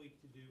full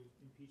week to do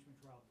impeachment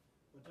trial,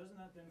 but but doesn't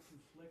that then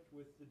conflict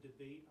with the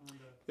debate on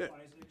the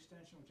FISA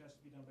extension, which has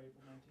to be done by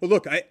April 19th? Well,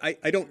 look,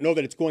 I don't know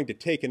that it's going to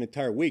take an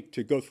entire week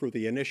to go through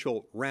the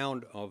initial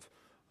round of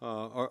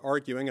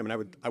arguing. I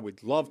mean, I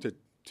would love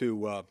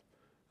to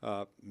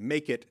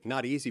make it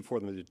not easy for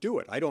them to do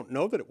it. I don't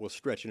know that it will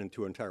stretch it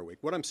into an entire week.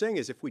 What I'm saying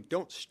is if we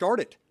don't start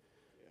it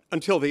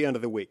until the end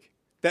of the week,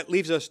 that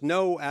leaves us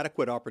no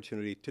adequate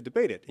opportunity to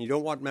debate it. And you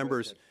don't want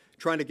members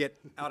trying to get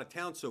out of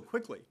town so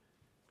quickly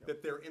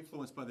that they're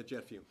influenced by the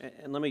jet fumes.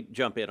 And let me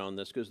jump in on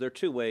this, because there are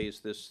two ways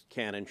this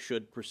can and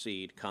should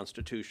proceed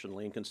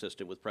constitutionally and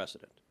consistent with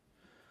precedent.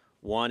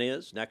 One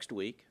is next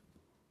week,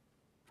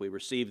 if we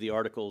receive the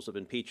articles of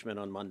impeachment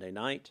on Monday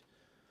night,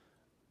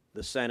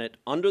 the Senate,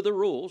 under the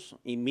rules,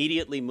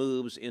 immediately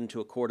moves into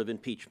a court of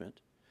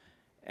impeachment.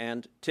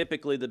 And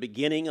typically the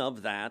beginning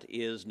of that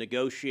is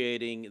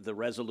negotiating the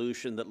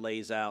resolution that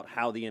lays out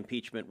how the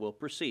impeachment will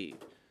proceed.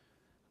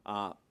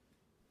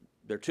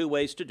 There are two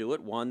ways to do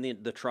it. One,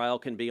 the trial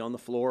can be on the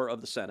floor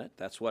of the Senate.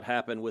 That's what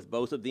happened with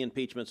both of the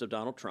impeachments of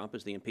Donald Trump,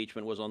 is the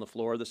impeachment was on the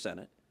floor of the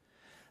Senate.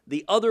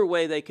 The other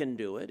way they can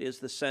do it is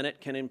the Senate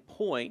can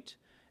appoint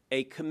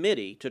a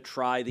committee to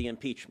try the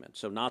impeachment.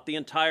 So not the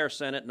entire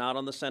Senate, not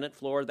on the Senate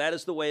floor. That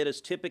is the way it has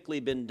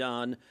typically been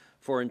done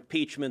for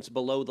impeachments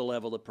below the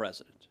level of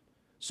president.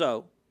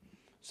 So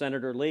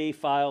Senator Lee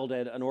filed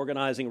an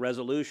organizing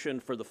resolution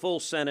for the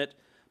full Senate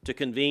to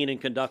convene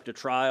and conduct a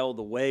trial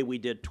the way we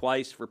did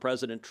twice for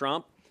President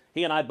Trump.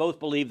 He and I both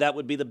believe that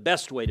would be the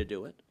best way to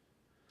do it.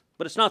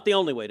 But it's not the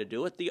only way to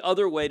do it. The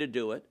other way to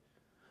do it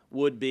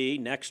would be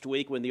next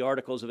week, when the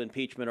articles of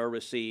impeachment are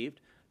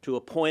received, to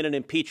appoint an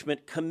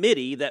impeachment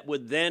committee that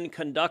would then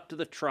conduct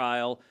the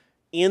trial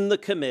in the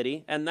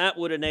committee, and that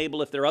would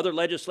enable, if there are other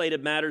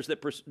legislative matters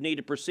that need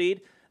to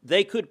proceed,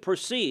 they could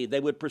proceed. They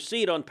would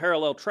proceed on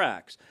parallel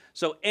tracks.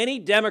 So any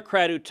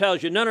Democrat who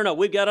tells you, no,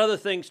 we've got other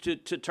things to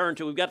turn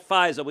to, we've got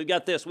FISA, we've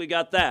got this, we've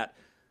got that,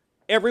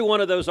 every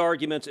one of those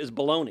arguments is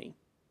baloney.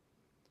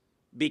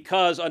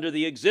 Because under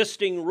the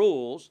existing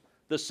rules,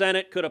 the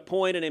Senate could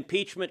appoint an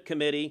impeachment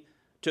committee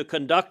to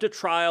conduct a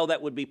trial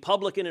that would be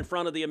public and in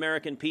front of the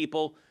American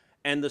people,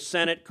 and the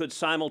Senate could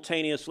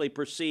simultaneously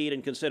proceed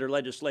and consider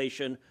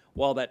legislation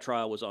while that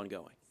trial was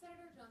ongoing.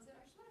 Senator Johnson,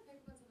 I just want to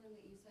pick up on something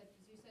that you said,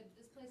 because you said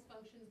this place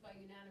functions by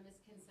unanimous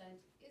consent.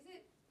 Is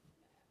it,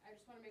 I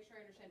just want to make sure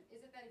I understand,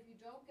 is it that if you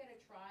don't get a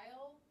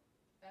trial,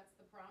 that's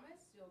the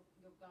promise? You guys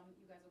will gum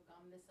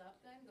this up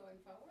then going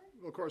forward?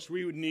 Well, of course,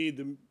 we would need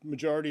the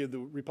majority of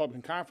the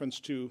Republican conference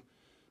to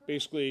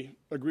basically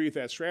agree with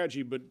that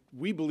strategy, but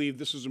we believe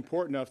this is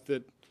important enough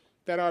that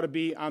that ought to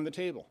be on the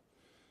table.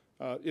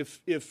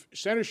 If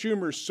Senator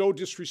Schumer so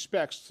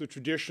disrespects the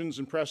traditions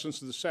and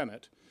precedents of the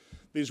Senate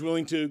that he's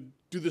willing to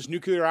do this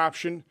nuclear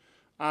option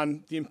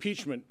on the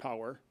impeachment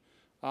power,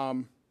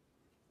 I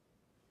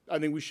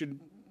think we should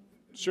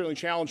certainly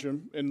challenge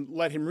him and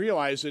let him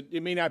realize that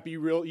it may not be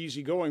real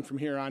easy going from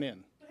here on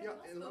in. Yeah,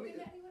 and let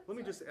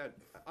me just add,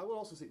 I would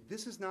also say,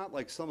 this is not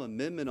like some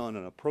amendment on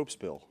an appropriations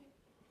bill,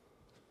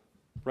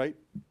 right?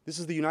 This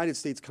is the United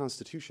States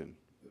Constitution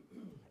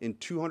in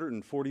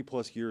 240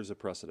 plus years of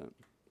precedent.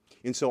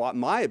 And so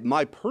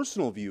my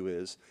personal view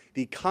is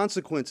the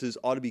consequences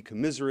ought to be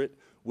commensurate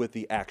with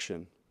the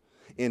action.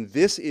 And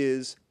this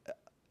is,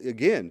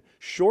 again,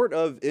 short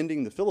of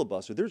ending the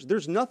filibuster,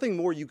 there's nothing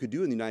more you could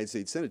do in the United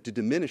States Senate to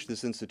diminish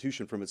this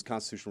institution from its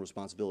constitutional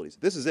responsibilities.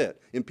 This is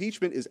it.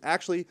 Impeachment is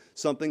actually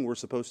something we're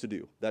supposed to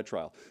do, that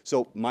trial.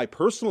 So my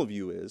personal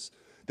view is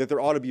that there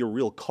ought to be a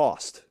real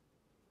cost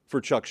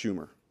for Chuck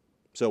Schumer.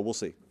 So we'll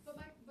see. But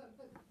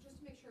just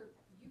to make sure,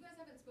 you guys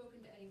haven't spoken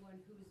to anyone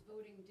who's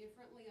voting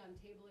differently on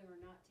tabling or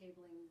not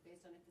tabling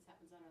based on if this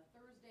happens on a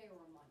Thursday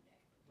or a Monday,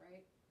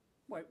 right?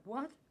 Wait,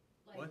 what?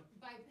 Like,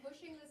 by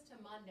pushing this to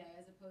Monday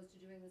as opposed to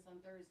doing this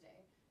on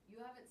Thursday, you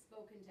haven't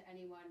spoken to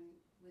anyone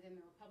within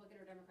the Republican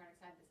or Democratic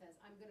side that says,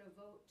 I'm going to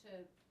vote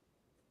to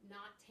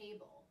not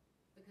table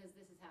because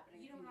this is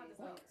happening. You don't have the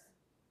votes.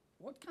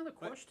 What kind of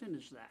question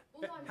is that?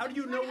 Well, no, How do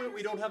you know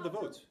we don't have the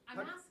votes?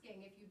 I'm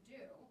asking if you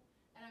do,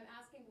 and I'm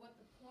asking what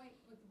the point,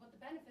 what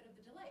the benefit of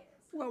the delay is.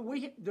 Well,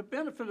 the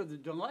benefit of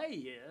the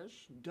delay is,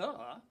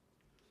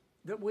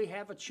 that we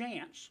have a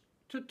chance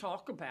to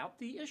talk about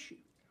the issue.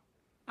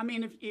 I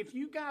mean, if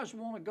you guys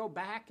want to go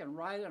back and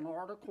write an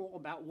article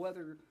about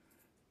whether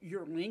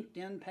your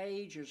LinkedIn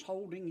page is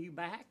holding you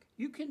back,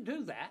 you can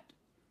do that,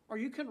 or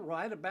you can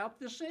write about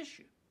this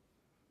issue.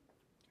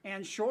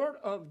 And short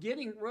of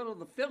getting rid of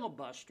the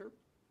filibuster,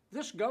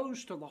 this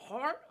goes to the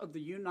heart of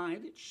the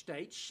United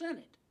States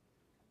Senate.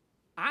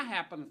 I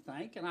happen to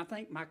think, and I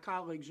think my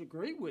colleagues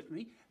agree with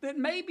me, that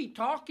maybe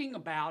talking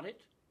about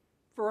it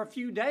for a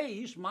few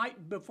days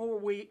before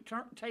we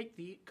take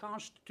the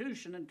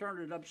Constitution and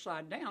turn it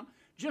upside down,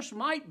 just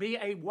might be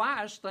a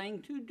wise thing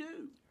to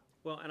do.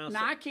 Well, and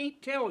now, I can't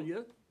tell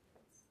you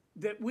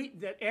that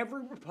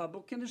every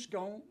Republican is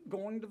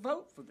going to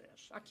vote for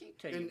this. I can't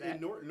tell you that.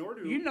 And nor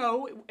do you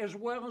know as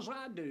well as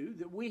I do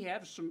that we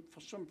have some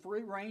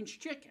free-range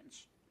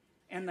chickens,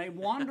 and they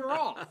wander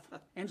off,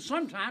 and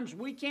sometimes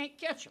we can't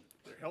catch them.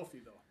 They're healthy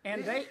though.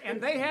 And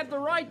they have the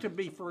right to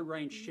be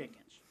free-range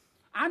chickens.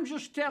 I'm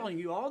just telling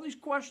you, all these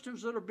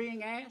questions that are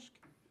being asked,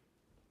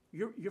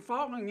 you're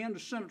falling into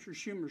Senator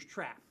Schumer's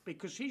trap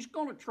because he's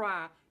going to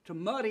try to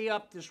muddy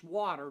up this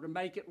water to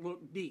make it look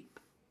deep.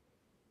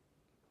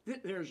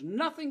 There's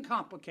nothing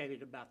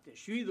complicated about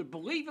this. You either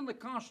believe in the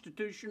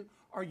Constitution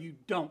or you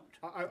don't.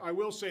 I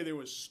will say there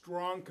was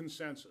strong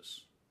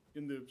consensus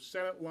in the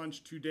Senate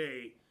lunch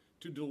today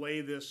to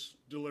delay this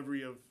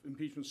delivery of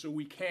impeachment so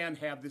we can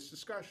have this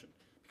discussion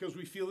because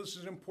we feel this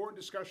is an important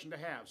discussion to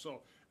have.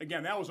 So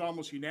again, that was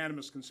almost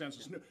unanimous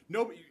consensus.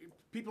 Nobody,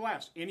 people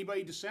asked,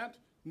 anybody dissent?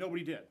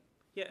 Nobody did.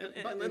 Yeah,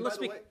 and let's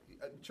by the be. way,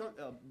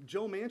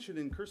 Joe Manchin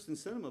and Kyrsten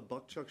Sinema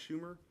bucked Chuck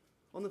Schumer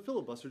on the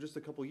filibuster just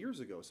a couple years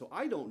ago. So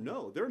I don't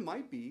know. There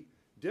might be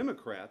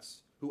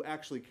Democrats who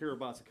actually care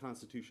about the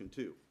Constitution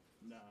too.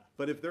 Nah.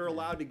 But if they're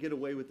allowed to get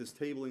away with this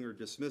tabling or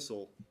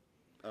dismissal,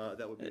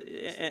 that would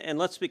be. And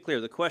let's be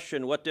clear. The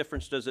question: what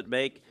difference does it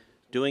make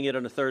doing it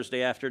on a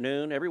Thursday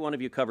afternoon? Every one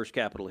of you covers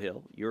Capitol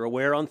Hill. You're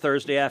aware on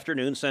Thursday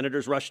afternoon,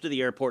 senators rush to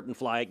the airport and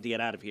fly to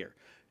get out of here.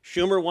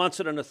 Schumer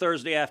wants it on a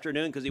Thursday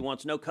afternoon because he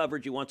wants no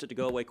coverage. He wants it to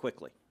go away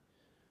quickly.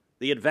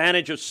 The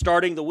advantage of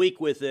starting the week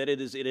with it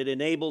is it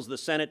enables the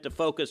Senate to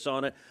focus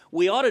on it.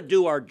 We ought to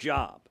do our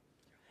job.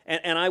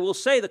 And I will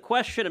say the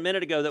question a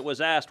minute ago that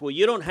was asked, well,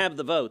 you don't have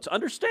the votes.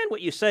 Understand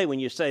what you say when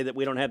you say that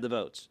we don't have the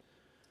votes.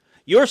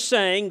 You're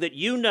saying that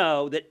you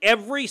know that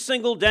every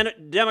single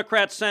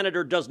Democrat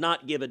senator does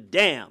not give a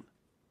damn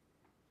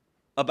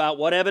about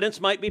what evidence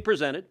might be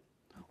presented,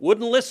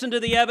 wouldn't listen to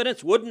the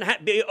evidence,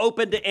 wouldn't be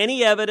open to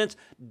any evidence,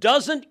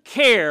 doesn't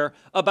care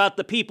about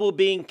the people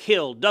being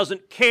killed,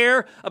 doesn't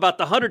care about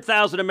the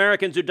 100,000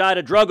 Americans who died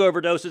of drug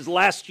overdoses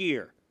last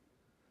year,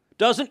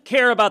 doesn't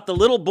care about the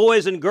little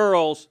boys and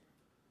girls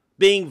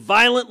being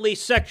violently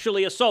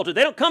sexually assaulted.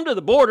 They don't come to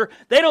the border.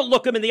 They don't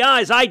look them in the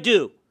eyes. I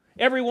do.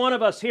 Every one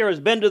of us here has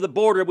been to the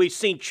border. We've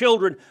seen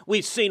children.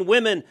 We've seen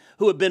women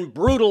who have been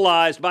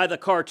brutalized by the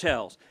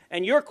cartels.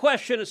 And your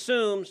question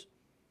assumes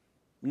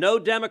no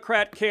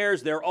Democrat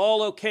cares. They're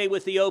all okay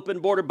with the open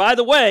border. By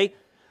the way,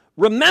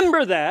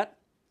 remember that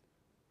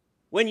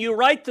when you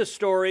write the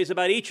stories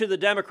about each of the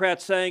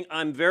Democrats saying,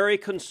 I'm very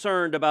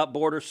concerned about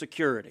border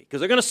security,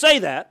 because they're going to say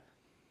that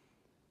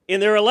in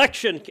their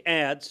election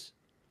ads.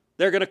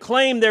 They're going to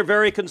claim they're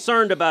very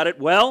concerned about it.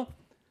 Well,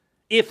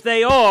 if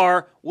they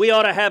are, we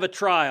ought to have a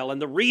trial.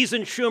 And the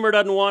reason Schumer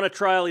doesn't want a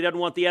trial, he doesn't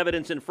want the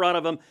evidence in front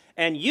of him,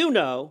 and you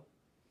know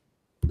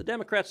the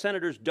Democrat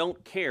senators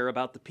don't care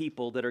about the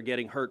people that are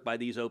getting hurt by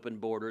these open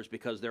borders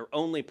because their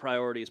only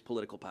priority is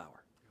political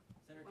power.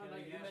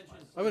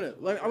 I'm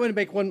going to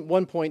make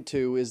one point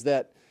too, is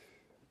that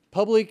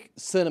public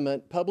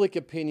sentiment, public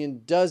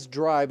opinion does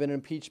drive an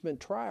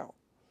impeachment trial.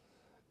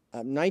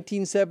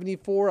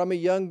 1974, I'm a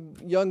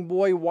young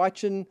boy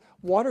watching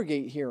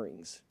Watergate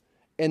hearings.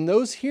 And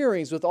those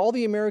hearings, with all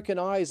the American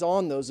eyes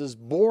on those, as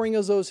boring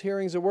as those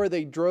hearings were,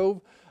 they drove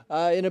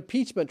an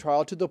impeachment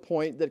trial to the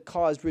point that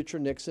caused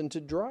Richard Nixon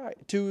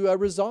to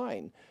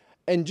resign.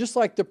 And just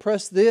like the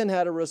press then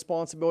had a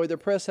responsibility, the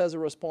press has a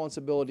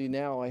responsibility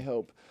now, I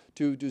hope,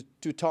 to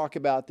talk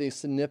about the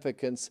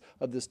significance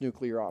of this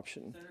nuclear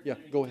option. Yeah,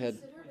 go ahead.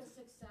 Consider it a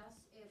success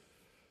if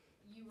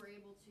you were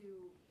able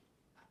to,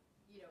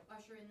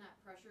 usher in that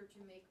pressure to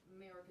make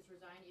Mayorkas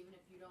resign, even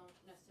if you don't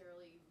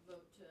necessarily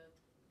vote to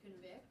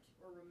convict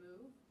or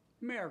remove?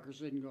 Mayorkas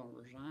isn't going to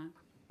resign.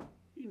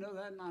 You know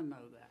that, and I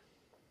know that.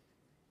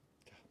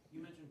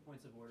 You mentioned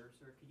points of order,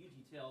 sir. Could you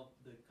detail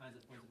the kinds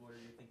of points of order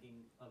you're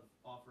thinking of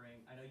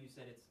offering? I know you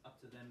said it's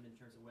up to them in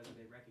terms of whether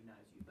they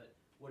recognize you, but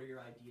what are your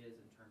ideas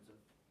in terms of?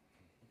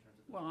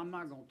 Well, I'm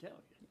not going to tell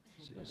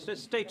you.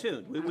 Stay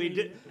tuned.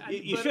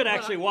 You should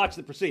actually watch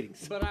the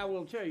proceedings. But I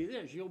will tell you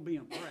this: you'll be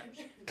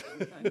impressed.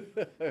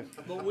 Okay?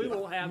 But we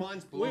will have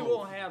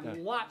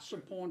lots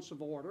of points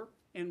of order,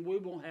 and we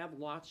will have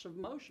lots of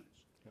motions.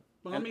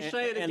 But let me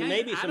say it again. And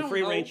maybe some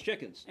free-range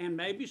chickens. And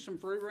maybe some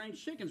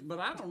free-range chickens. But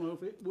I don't know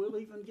if we'll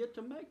even get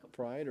to make them.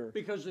 Fried or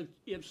because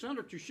if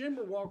Senator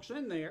Schumer walks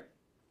in there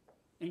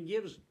and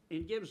gives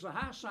the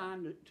high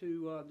sign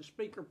to the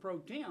Speaker pro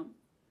tem,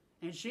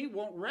 and she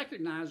won't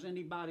recognize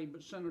anybody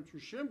but Senator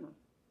Schumer,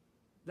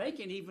 they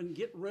can even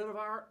get rid of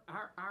our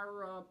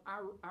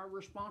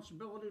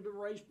responsibility to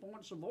raise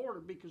points of order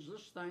because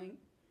this thing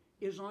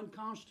is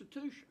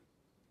unconstitutional.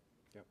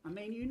 Yep. I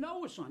mean,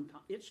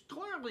 it's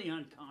clearly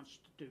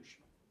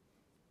unconstitutional.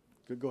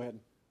 Good, go ahead.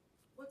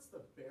 What's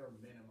the bare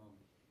minimum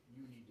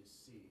you need to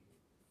see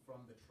from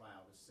the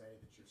trial to say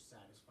that you're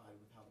satisfied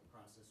with how the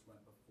process went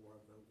before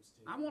a vote was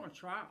taken? I want a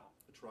trial.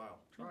 A trial.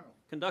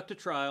 Conduct a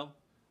trial.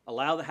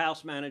 Allow the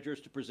House managers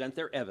to present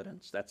their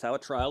evidence. That's how a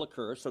trial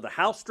occurs. So the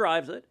House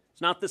drives it.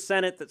 It's not the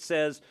Senate that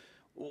says,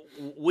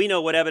 we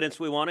know what evidence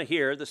we want to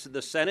hear.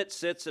 The Senate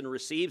sits and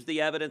receives the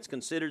evidence,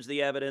 considers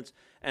the evidence,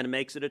 and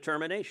makes a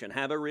determination.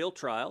 Have a real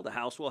trial. The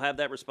House will have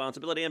that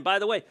responsibility. And by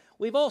the way,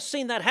 we've all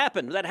seen that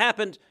happen. That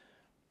happened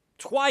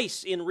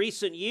twice in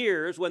recent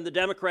years when the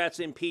Democrats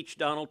impeached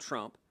Donald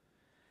Trump.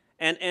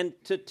 And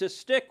to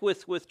stick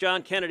with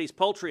John Kennedy's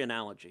poultry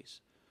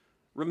analogies,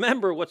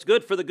 remember what's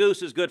good for the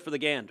goose is good for the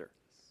gander.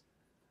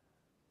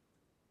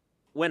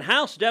 when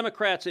House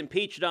Democrats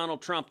impeached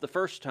Donald Trump the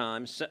first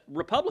time,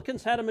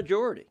 Republicans had a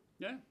majority.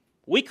 Yeah.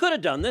 We could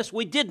have done this.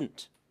 We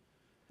didn't.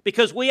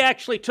 Because we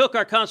actually took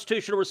our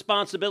constitutional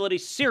responsibility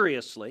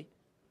seriously,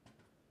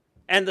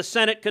 and the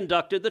Senate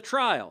conducted the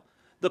trial.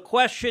 The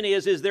question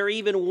is there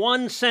even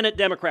one Senate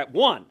Democrat,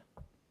 one,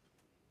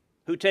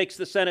 who takes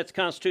the Senate's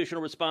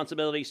constitutional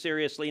responsibility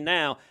seriously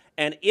now?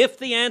 And if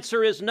the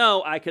answer is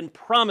no, I can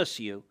promise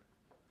you,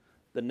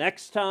 the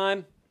next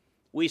time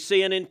we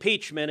see an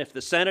impeachment, if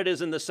the Senate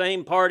is in the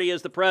same party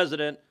as the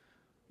president,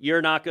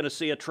 you're not going to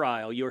see a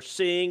trial. You're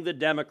seeing the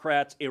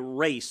Democrats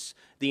erase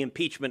the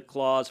impeachment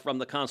clause from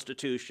the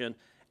Constitution,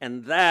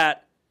 and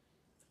that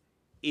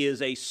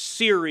is a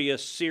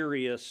serious,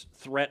 serious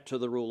threat to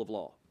the rule of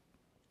law.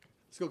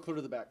 Let's go clear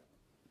to the back.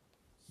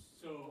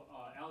 So,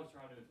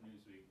 Alejandro with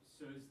Newsweek.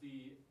 So is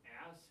the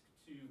ask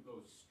to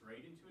go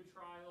straight into a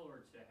trial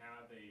or to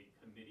have a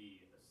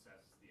committee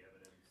assess the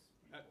evidence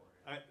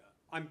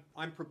beforehand?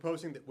 I'm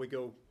proposing that we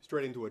go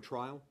straight into a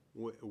trial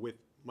with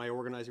my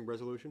organizing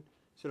resolution.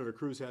 Senator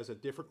Cruz has a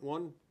different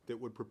one that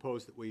would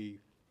propose that we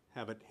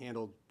have it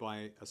handled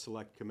by a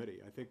select committee.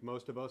 I think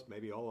most of us,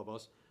 maybe all of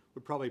us,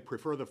 would probably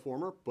prefer the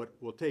former, but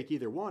we'll take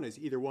either one, as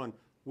either one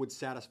would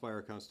satisfy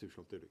our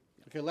constitutional duty.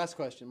 Okay, last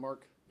question,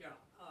 Mark. Yeah,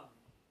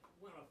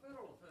 when a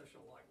federal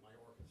official like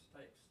Mayorkas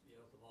takes the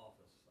oath of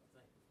office, I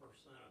think the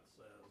first sentence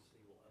says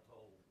he will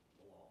uphold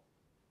the law.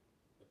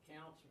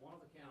 One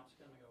of the counts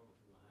coming over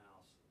from the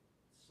House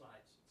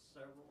cites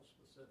several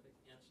specific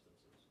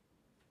instances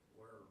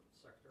where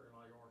Secretary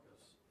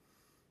Mayorkas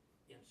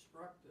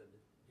instructed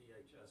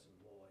DHS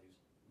employees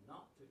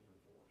not to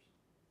enforce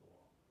the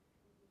law.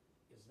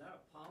 Is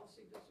that a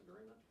policy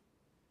disagreement?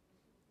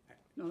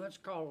 No, that's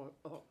called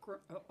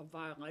a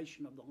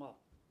violation of the law.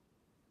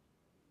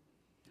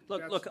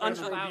 Look,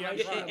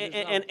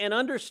 and and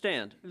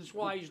understand. That's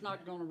why he's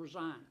not going to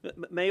resign.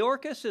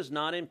 Mayorkas is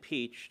not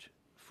impeached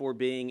for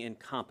being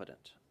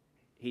incompetent.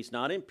 He's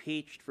not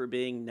impeached for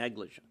being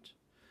negligent.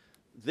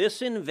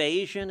 This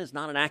invasion is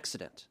not an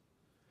accident.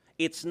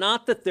 It's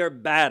not that they're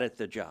bad at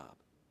the job.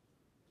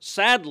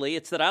 Sadly,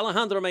 it's that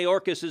Alejandro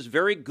Mayorkas is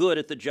very good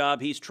at the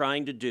job he's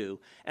trying to do,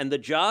 and the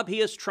job he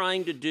is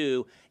trying to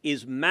do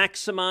is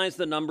maximize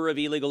the number of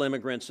illegal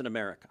immigrants in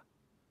America.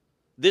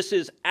 This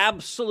is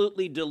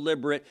absolutely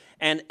deliberate,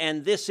 and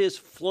this is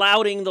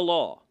flouting the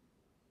law.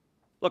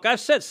 Look, I've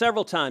said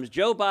several times,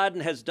 Joe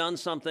Biden has done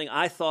something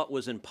I thought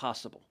was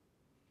impossible.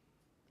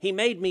 He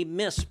made me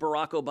miss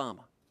Barack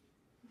Obama.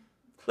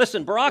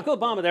 Listen, Barack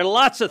Obama, there are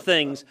lots of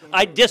things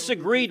I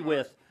disagreed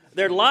with.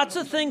 There are lots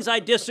of things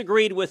I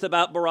disagreed with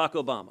about Barack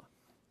Obama.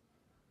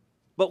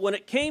 But when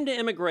it came to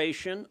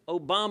immigration,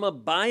 Obama,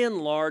 by and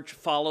large,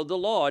 followed the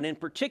law. And in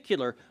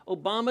particular,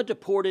 Obama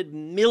deported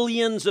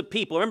millions of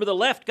people. Remember, the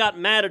left got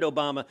mad at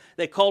Obama.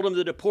 They called him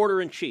the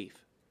deporter-in-chief.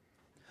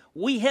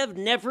 We have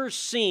never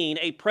seen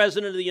a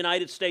president of the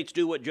United States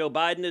do what Joe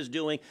Biden is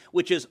doing,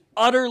 which is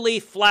utterly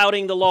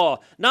flouting the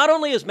law. Not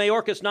only is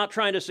Mayorkas not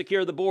trying to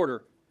secure the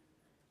border,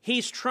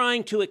 he's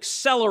trying to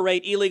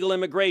accelerate illegal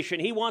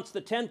immigration. He wants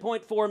the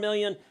 10.4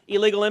 million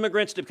illegal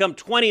immigrants to become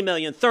 20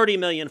 million, 30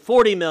 million,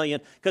 40 million,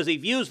 because he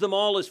views them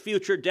all as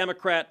future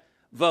Democrat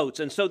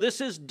votes. And so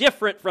this is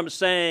different from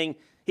saying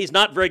he's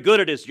not very good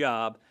at his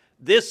job.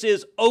 This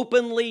is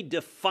openly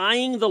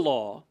defying the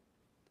law,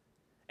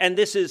 and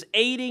this is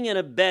aiding and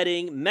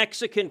abetting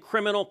Mexican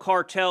criminal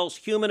cartels,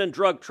 human and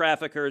drug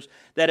traffickers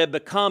that have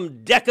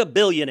become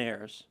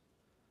decabillionaires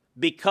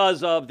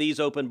because of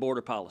these open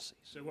border policies.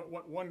 So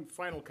one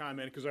final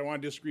comment, because I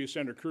want to disagree with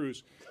Senator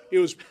Cruz. It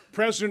was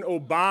President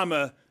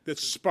Obama that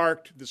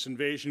sparked this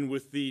invasion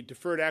with the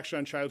Deferred Action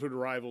on Childhood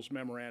Arrivals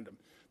memorandum.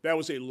 That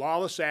was a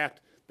lawless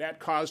act that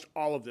caused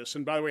all of this.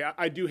 And by the way,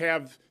 I do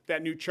have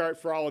that new chart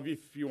for all of you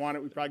if you want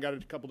it. We probably got a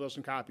couple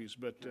dozen copies,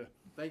 but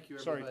thank you,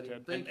 sorry, everybody.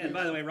 Ted. Thank you. And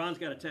by the way, Ron's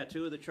got a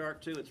tattoo of the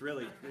chart too. It's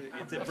really,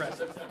 it's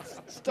impressive.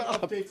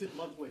 Stop. Updates it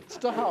monthly.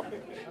 Stop.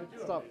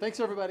 Stop. Thanks,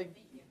 everybody.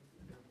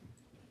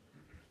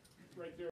 Right there.